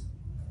cross,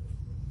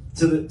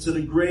 to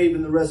the grave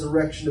and the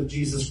resurrection of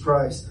Jesus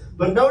Christ.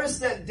 But notice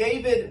that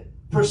David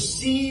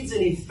proceeds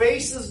and he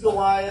faces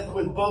Goliath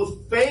with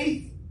both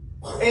faith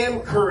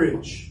and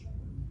courage.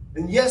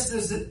 And yes,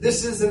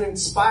 this is an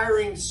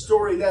inspiring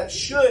story that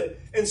should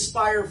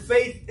inspire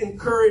faith and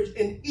courage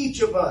in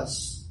each of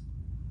us.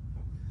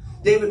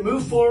 David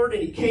moved forward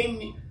and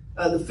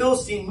the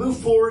Philistine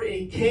moved forward and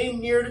he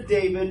came near to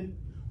David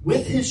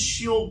with his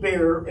shield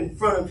bearer in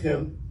front of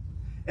him.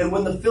 And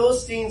when the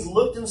Philistines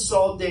looked and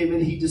saw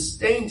David, he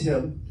disdained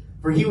him,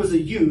 for he was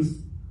a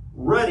youth,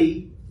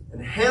 ruddy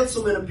and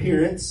handsome in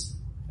appearance.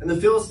 And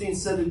the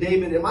Philistines said to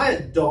David, "Am I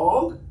a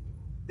dog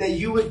that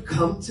you would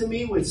come to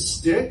me with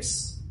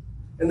sticks?"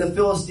 And the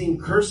Philistine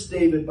cursed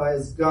David by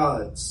his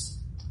gods.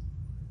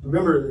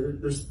 Remember,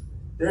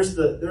 there's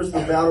the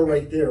battle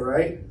right there,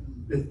 right?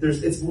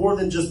 It's more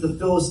than just the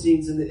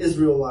Philistines and the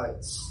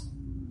Israelites.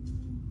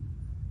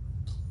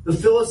 The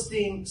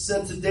Philistine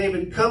said to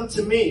David, "Come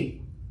to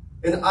me,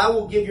 and I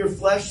will give your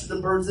flesh to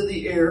the birds of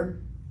the air,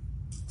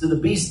 to the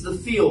beasts of the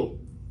field."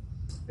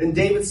 And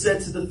David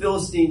said to the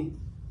Philistine,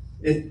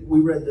 and we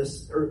read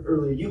this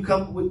earlier, you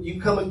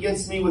come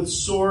against me with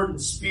sword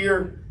and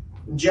spear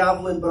and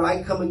javelin, but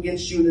I come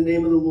against you in the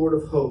name of the Lord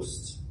of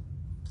hosts.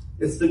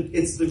 It's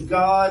the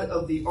God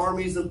of the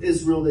armies of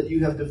Israel that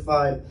you have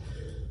defied.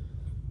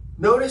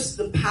 Notice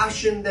the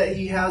passion that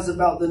he has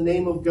about the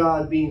name of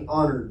God being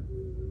honored.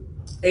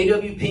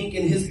 A.W. Pink,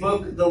 in his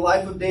book, The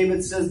Life of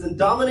David, says the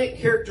dominant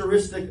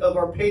characteristic of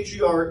our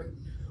patriarch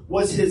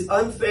was his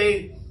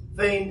unfeigned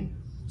and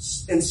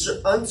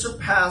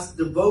unsurpassed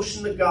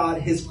devotion to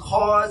God, his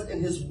cause,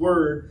 and his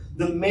word.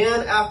 The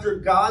man after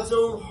God's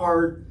own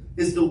heart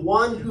is the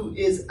one who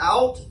is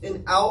out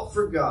and out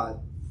for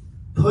God,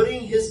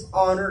 putting his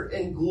honor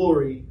and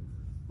glory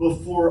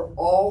before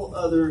all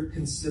other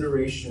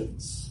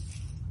considerations.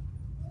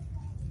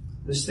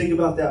 Just think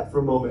about that for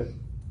a moment.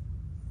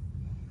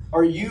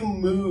 Are you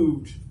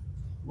moved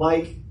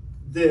like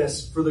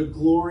this for the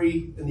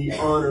glory and the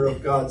honor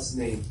of God's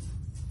name?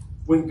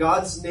 When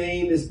God's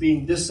name is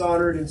being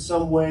dishonored in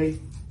some way,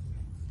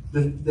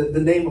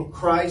 the name of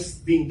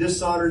Christ being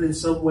dishonored in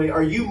some way,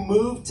 are you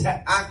moved to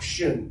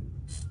action,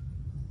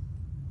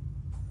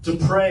 to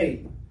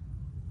pray,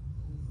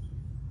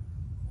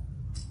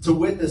 to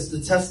witness,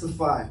 to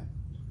testify,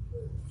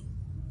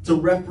 to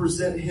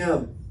represent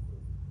him?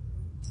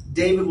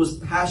 David was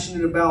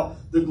passionate about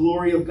the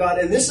glory of God.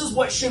 And this is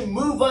what should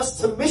move us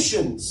to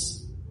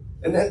missions.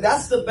 And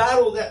that's the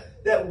battle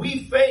that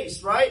we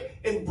face, right?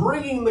 In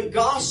bringing the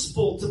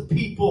gospel to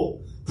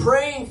people,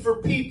 praying for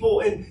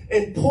people,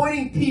 and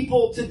pointing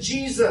people to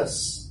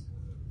Jesus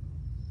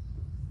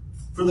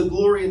for the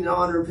glory and the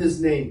honor of his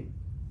name.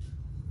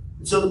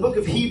 And so the book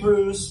of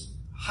Hebrews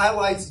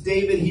highlights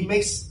David. He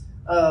makes,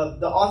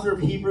 the author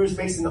of Hebrews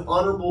makes an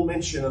honorable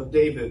mention of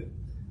David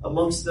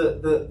amongst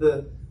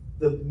the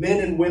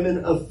men and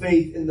women of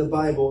faith in the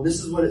Bible.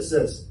 This is what it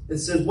says. It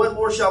says, "What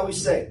more shall we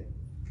say?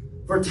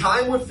 For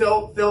time would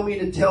fail me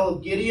to tell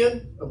of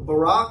Gideon, of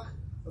Barak,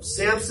 of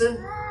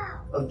Samson,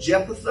 of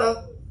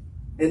Jephthah,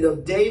 and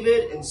of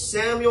David and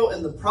Samuel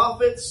and the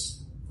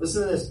prophets."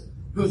 Listen to this.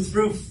 "Who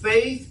through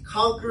faith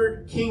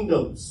conquered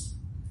kingdoms,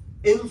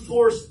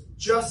 enforced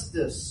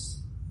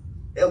justice,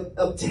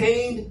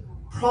 obtained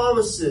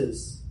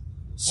promises,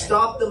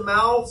 stopped the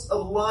mouths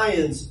of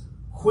lions,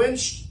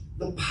 quenched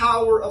the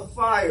power of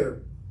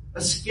fire,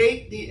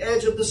 escaped the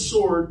edge of the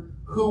sword,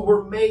 who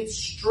were made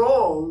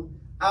strong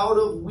out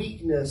of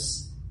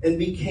weakness, and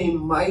became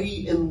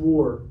mighty in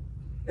war,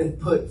 and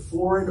put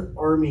foreign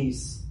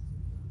armies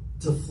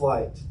to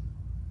flight."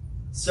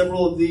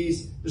 Several of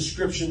these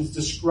descriptions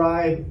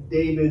describe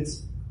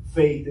David's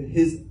faith and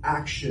his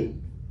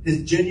action,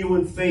 his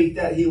genuine faith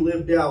that he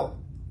lived out.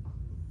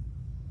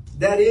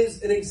 That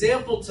is an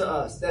example to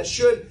us, that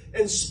should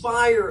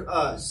inspire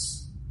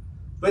us.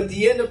 But at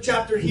the end of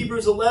chapter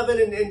Hebrews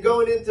 11 and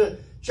going into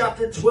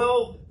chapter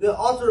 12, the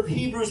author of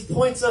Hebrews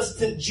points us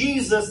to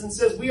Jesus and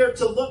says we are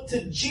to look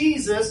to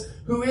Jesus,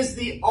 who is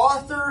the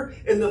author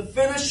and the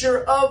finisher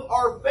of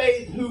our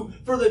faith, who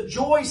for the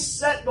joy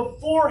set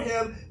before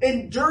him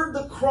endured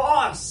the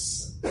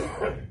cross,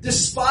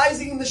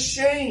 despising the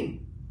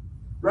shame.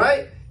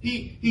 Right?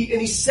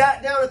 He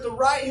sat down at the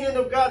right hand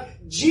of God.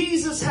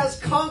 Jesus has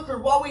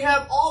conquered. While we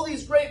have all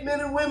these great men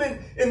and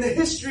women in the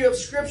history of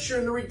Scripture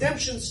and the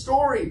redemption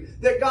story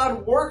that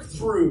God worked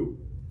through,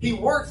 He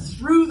worked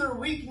through their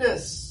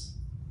weakness.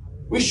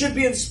 We should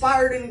be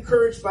inspired and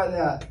encouraged by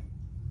that.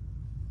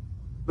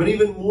 But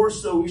even more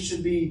so, we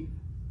should be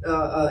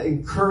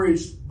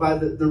encouraged by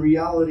the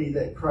reality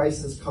that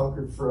Christ has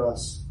conquered for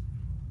us.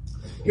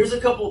 Here's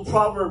a couple of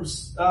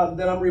proverbs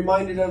that I'm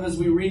reminded of as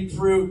we read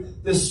through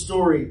this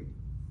story.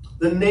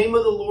 The name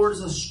of the Lord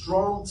is a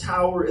strong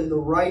tower, and the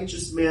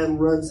righteous man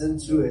runs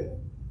into it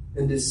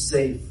and is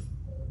safe.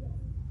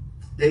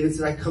 David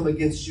said, I come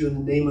against you in the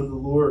name of the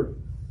Lord.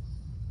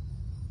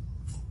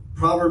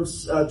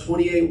 Proverbs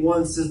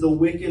 28:1 says, the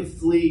wicked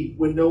flee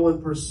when no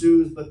one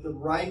pursues, but the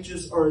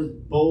righteous are as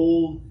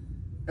bold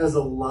as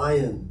a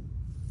lion.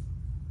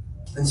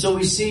 And so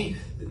we see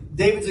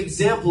David's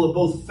example of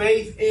both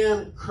faith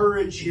and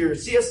courage here.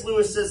 C.S.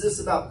 Lewis says this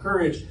about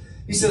courage.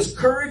 He says,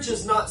 courage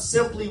is not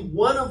simply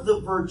one of the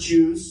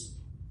virtues,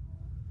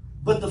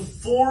 but the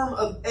form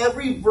of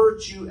every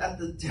virtue at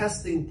the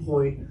testing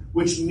point,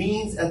 which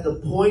means at the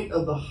point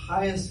of the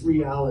highest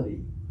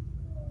reality.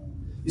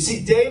 You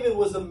see, David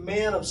was a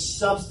man of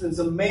substance,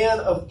 a man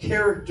of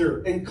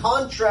character, in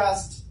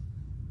contrast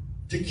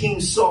to King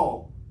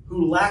Saul,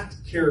 who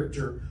lacked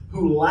character,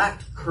 who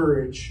lacked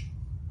courage,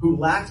 who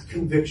lacked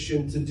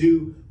conviction to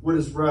do what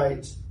is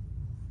right.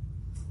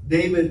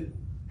 David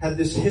had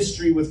this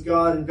history with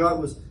God, and God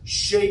was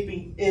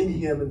shaping in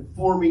him and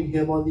forming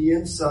him on the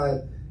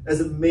inside as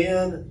a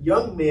man,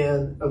 young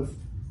man of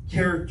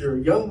character,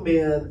 young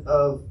man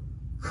of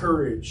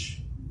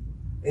courage.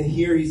 And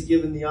here he's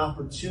given the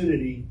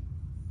opportunity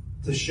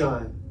to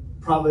shine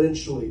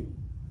providentially.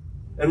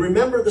 And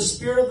remember, the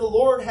Spirit of the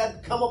Lord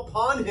had come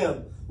upon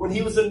him when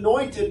he was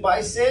anointed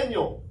by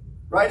Samuel.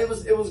 Right?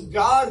 It was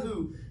God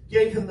who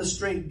gave him the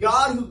strength,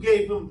 God who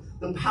gave him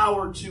the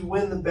power to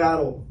win the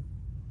battle.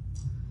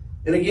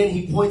 And again,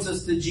 he points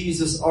us to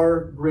Jesus,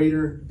 our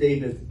greater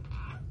David.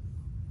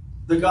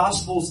 The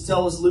Gospels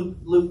tell us,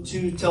 Luke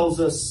 2 tells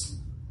us,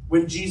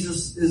 when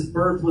his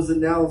birth was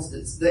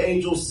announced, the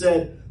angel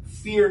said,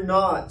 fear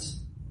not,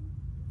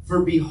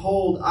 for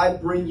behold, I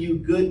bring you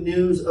good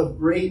news of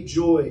great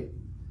joy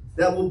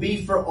that will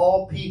be for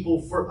all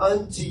people. For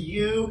unto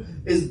you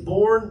is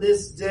born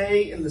this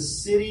day in the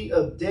city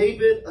of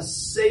David a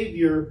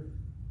Savior,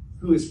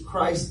 who is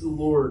Christ the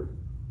Lord.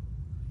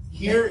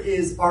 Here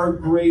is our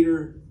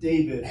greater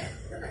David,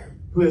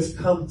 who has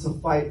come to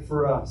fight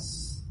for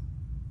us.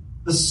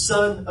 The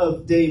Son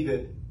of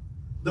David,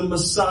 the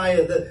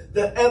Messiah,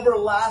 the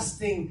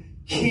everlasting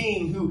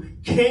King who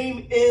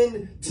came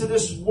into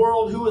this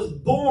world, who was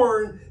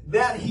born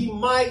that he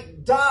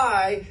might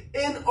die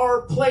in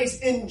our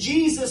place. And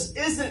Jesus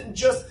isn't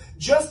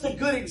just a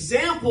good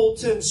example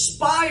to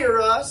inspire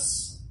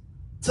us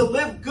to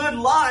live good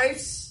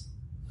lives.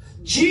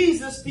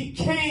 Jesus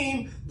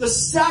became the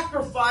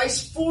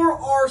sacrifice for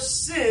our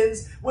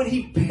sins when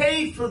he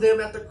paid for them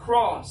at the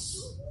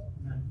cross.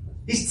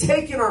 He's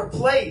taken our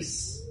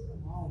place.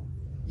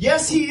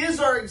 Yes, he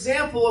is our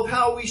example of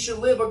how we should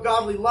live a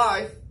godly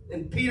life,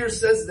 and Peter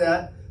says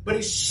that, but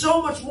he's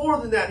so much more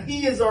than that.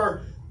 He is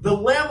the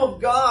Lamb of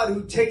God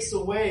who takes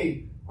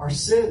away our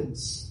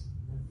sins.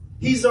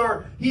 He's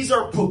our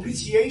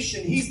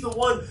propitiation. He's the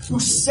one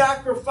who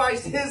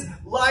sacrificed his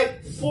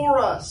life for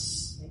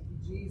us.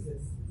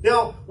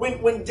 Now,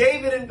 when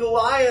David and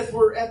Goliath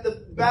were at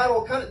the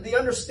battle, kind of the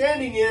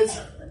understanding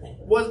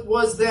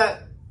was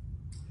that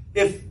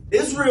if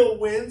Israel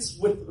wins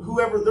with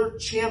whoever their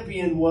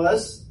champion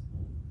was,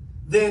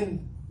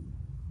 then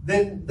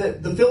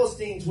the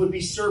Philistines would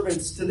be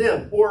servants to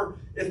them. Or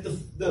if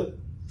the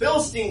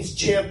Philistines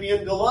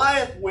champion,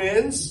 Goliath,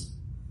 wins,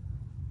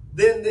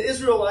 then the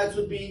Israelites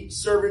would be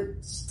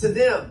servants to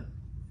them.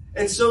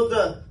 And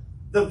so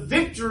the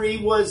victory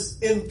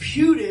was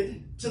imputed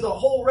to the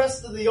whole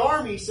rest of the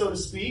army, so to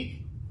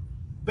speak,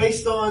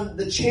 based on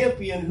the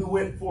champion who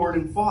went forward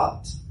and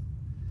fought.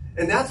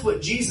 And that's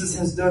what Jesus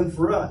has done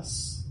for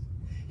us.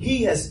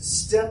 He has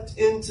stepped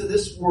into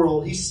this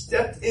world. He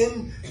stepped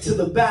into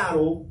the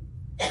battle.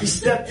 He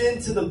stepped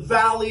into the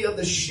valley of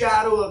the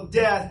shadow of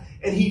death,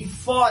 and he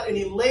fought and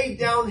he laid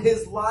down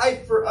his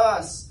life for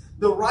us,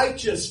 the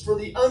righteous for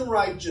the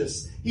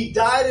unrighteous. He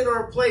died in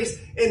our place,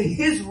 and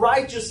his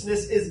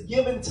righteousness is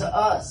given to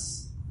us.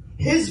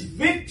 His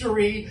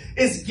victory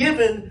is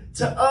given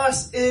to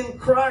us in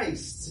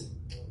Christ.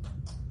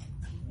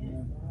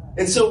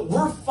 And so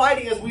we're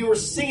fighting, as we were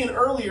singing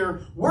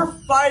earlier, we're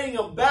fighting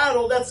a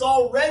battle that's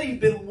already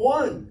been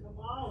won.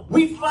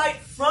 We fight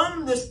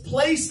from this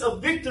place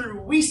of victory.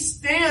 We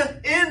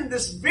stand in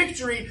this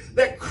victory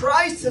that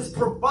Christ has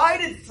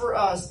provided for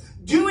us,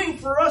 doing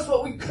for us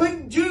what we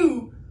couldn't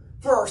do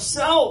for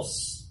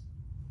ourselves.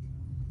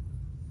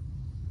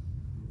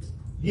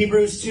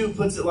 Hebrews 2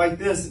 puts it like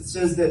this. It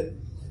says that,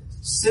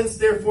 since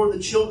therefore the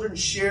children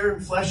share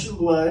in flesh and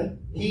blood,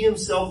 he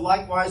himself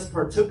likewise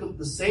partook of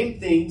the same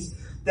things,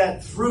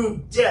 that through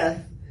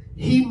death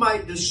he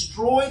might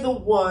destroy the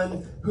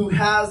one who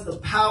has the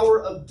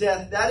power of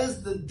death, that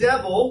is the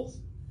devil,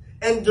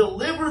 and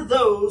deliver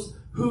those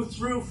who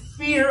through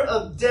fear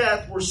of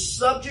death were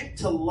subject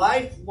to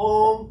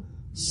lifelong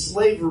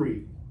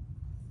slavery.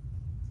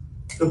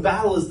 The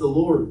battle is the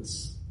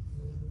Lord's.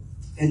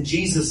 And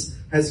Jesus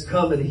has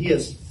come and he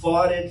has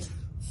fought it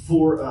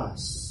for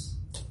us.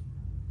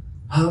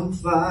 I'm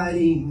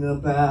fighting a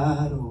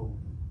battle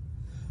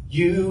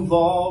you've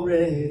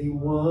already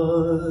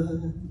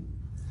won.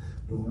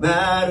 No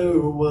matter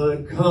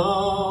what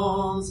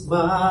comes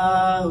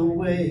my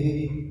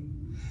way,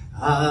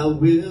 I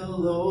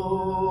will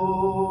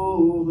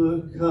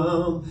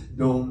overcome.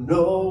 Don't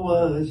know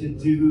what you're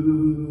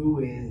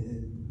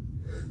doing,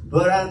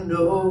 but I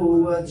know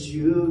what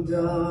you've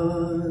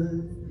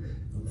done.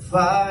 I'm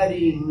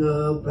fighting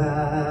a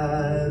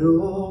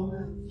battle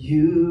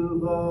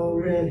you've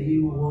already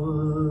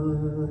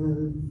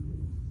won.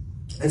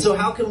 And so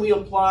how can we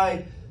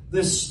apply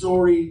this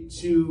story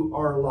to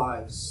our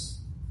lives?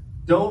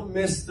 Don't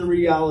miss the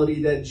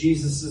reality that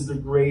Jesus is the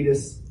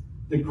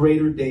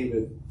greater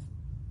David,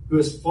 who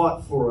has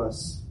fought for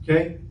us.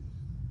 Okay?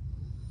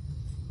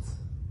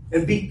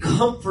 And be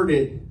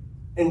comforted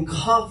and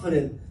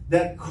confident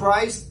that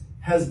Christ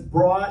has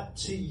brought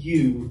to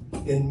you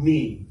and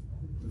me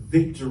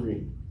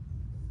victory.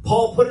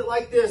 Paul put it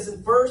like this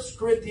in 1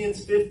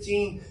 Corinthians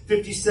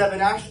 15:57,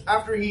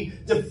 after he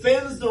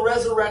defends the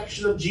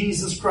resurrection of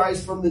Jesus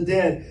Christ from the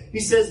dead. He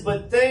says,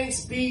 but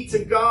thanks be to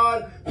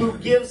God who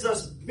gives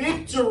us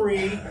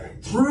victory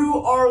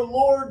through our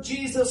Lord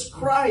Jesus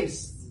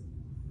Christ.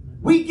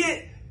 We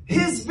get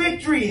his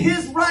victory,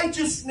 his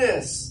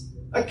righteousness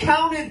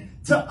accounted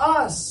to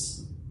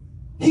us.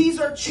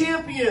 He's our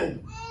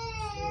champion.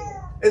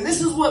 And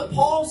this is what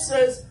Paul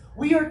says.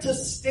 We are to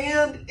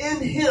stand in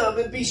him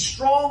and be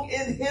strong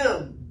in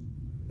him,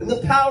 in the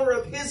power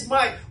of his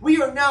might.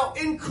 We are now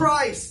in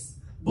Christ,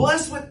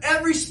 blessed with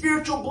every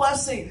spiritual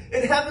blessing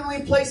in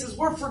heavenly places.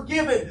 We're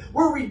forgiven,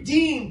 we're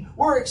redeemed,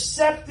 we're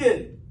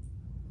accepted.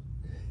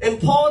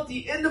 And Paul, at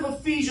the end of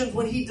Ephesians,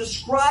 when he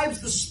describes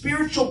the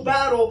spiritual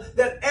battle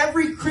that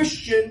every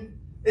Christian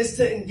is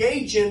to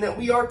engage in, that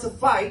we are to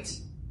fight,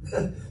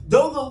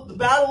 though the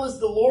battle is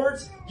the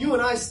Lord's, you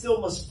and I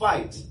still must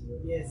fight.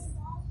 Yes.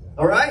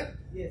 All right?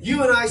 Yes.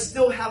 You and I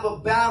still have a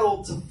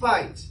battle to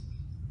fight.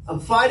 I'm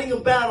fighting a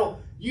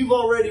battle you've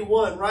already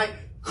won, right?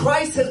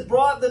 Christ has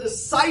brought the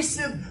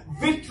decisive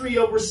victory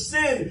over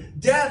sin,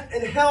 death,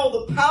 and hell,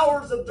 the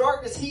powers of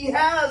darkness. He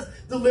has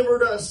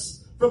delivered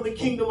us from the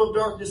kingdom of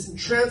darkness and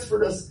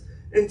transferred us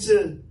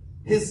into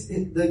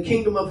the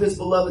kingdom of his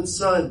beloved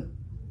Son.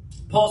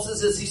 Paul says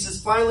this, he says,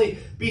 finally,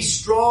 be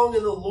strong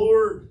in the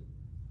Lord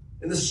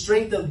and the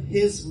strength of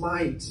his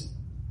might.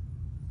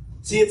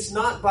 See, it's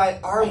not by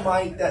our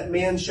might that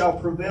man shall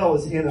prevail,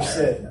 as Hannah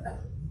said.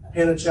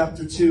 Hannah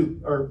chapter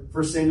 2, or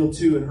 1 Samuel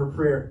 2 in her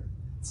prayer.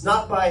 It's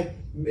not by,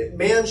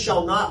 man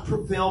shall not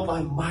prevail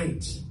by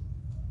might.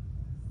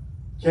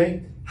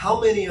 Okay?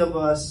 How many of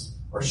us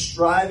are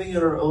striving in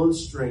our own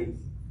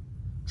strength,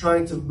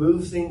 trying to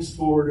move things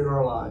forward in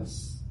our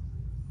lives?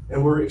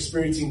 And we're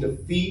experiencing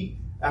defeat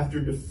after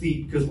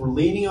defeat because we're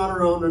leaning on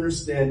our own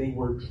understanding.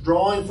 We're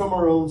drawing from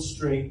our own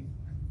strength.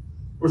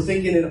 We're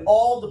thinking it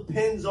all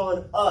depends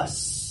on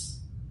us.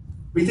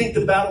 We think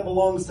the battle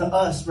belongs to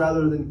us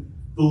rather than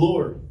the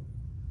Lord.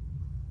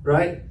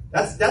 Right?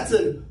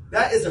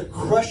 That is a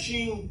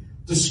crushing,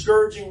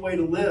 discouraging way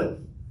to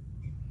live.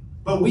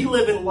 But we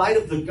live in light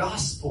of the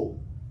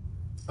gospel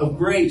of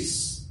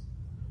grace,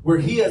 where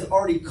he has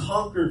already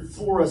conquered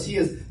for us. He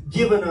has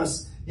given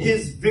us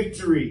his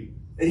victory.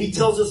 And he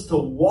tells us to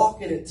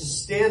walk in it, to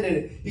stand in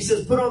it. He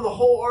says, put on the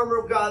whole armor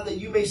of God that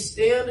you may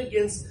stand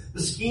against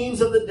the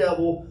schemes of the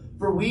devil.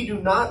 For we do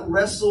not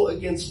wrestle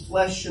against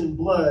flesh and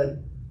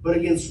blood, but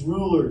against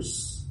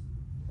rulers,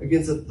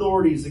 against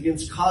authorities,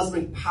 against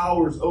cosmic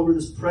powers over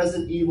this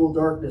present evil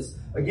darkness,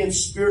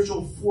 against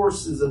spiritual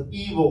forces of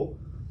evil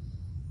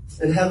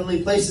in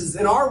heavenly places.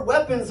 And our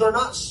weapons are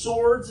not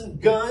swords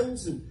and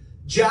guns and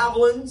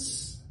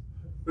javelins.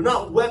 They're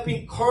not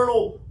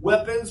carnal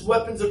weapons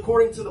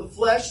according to the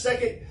flesh.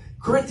 2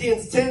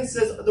 Corinthians 10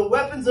 says, the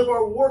weapons of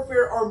our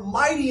warfare are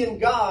mighty in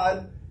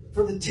God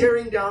for the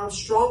tearing down of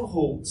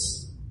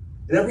strongholds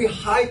and every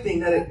high thing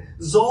that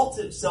exalts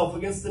itself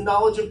against the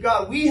knowledge of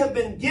God. We have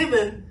been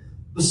given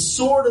the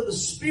sword of the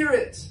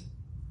Spirit,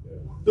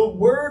 the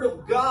Word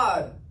of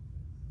God,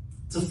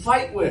 to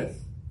fight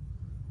with,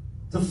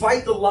 to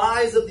fight the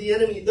lies of the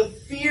enemy, the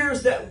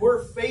fears that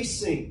we're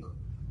facing.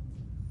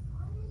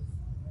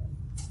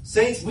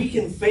 Saints, we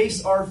can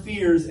face our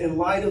fears in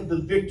light of the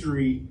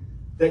victory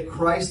that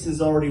Christ has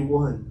already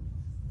won.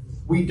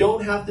 We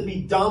don't have to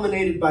be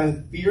dominated by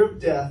the fear of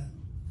death,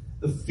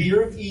 the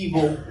fear of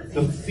evil,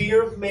 the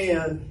fear of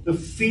man, the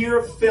fear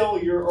of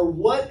failure, or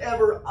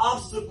whatever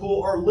obstacle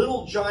or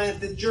little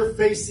giant that you're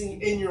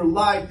facing in your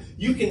life.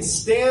 You can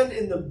stand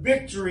in the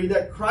victory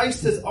that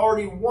Christ has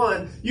already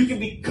won. You can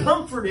be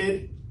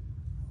comforted,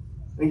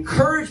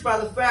 encouraged by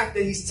the fact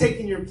that He's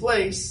taken your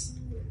place,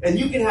 and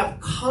you can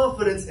have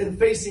confidence in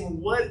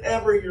facing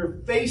whatever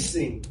you're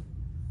facing,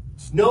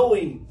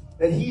 knowing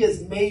that He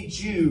has made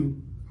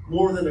you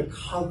more than a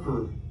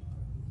conqueror.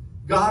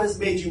 God has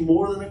made you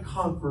more than a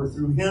conqueror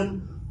through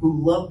Him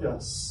who loved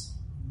us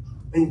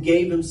and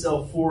gave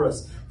Himself for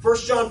us. 1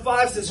 John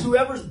 5 says,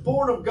 whoever's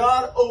born of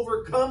God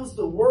overcomes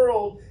the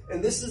world,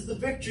 and this is the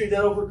victory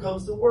that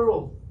overcomes the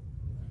world,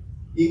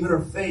 even our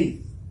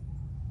faith.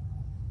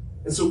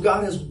 And so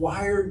God has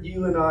wired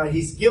you and I.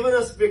 He's given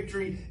us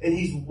victory, and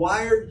He's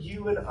wired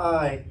you and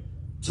I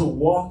to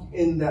walk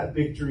in that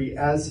victory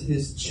as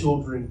His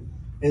children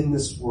in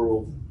this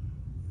world.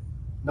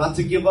 Not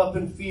to give up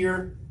in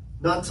fear,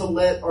 not to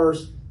let our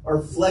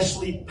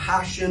fleshly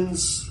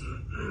passions,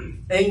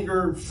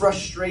 anger,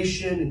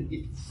 frustration,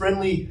 and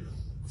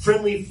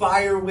friendly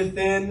fire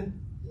within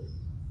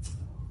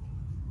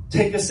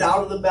take us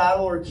out of the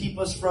battle or keep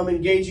us from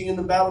engaging in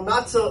the battle.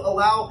 Not to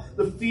allow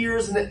the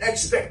fears and the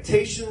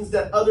expectations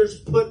that others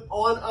put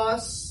on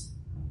us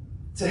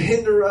to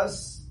hinder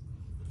us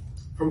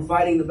from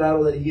fighting the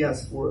battle that He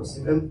has for us.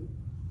 Amen?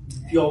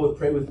 If you all would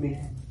pray with me.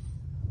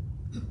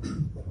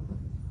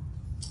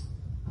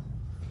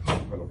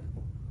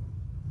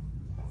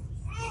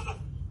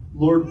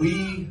 Lord,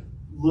 we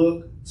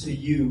look to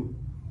You,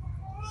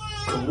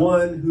 the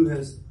one who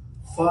has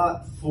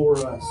fought for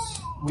us.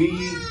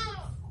 We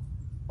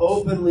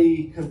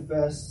openly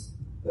confess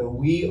that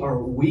we are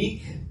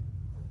weak,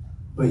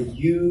 but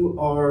You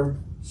are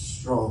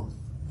strong.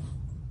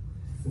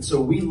 And so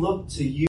we look to You.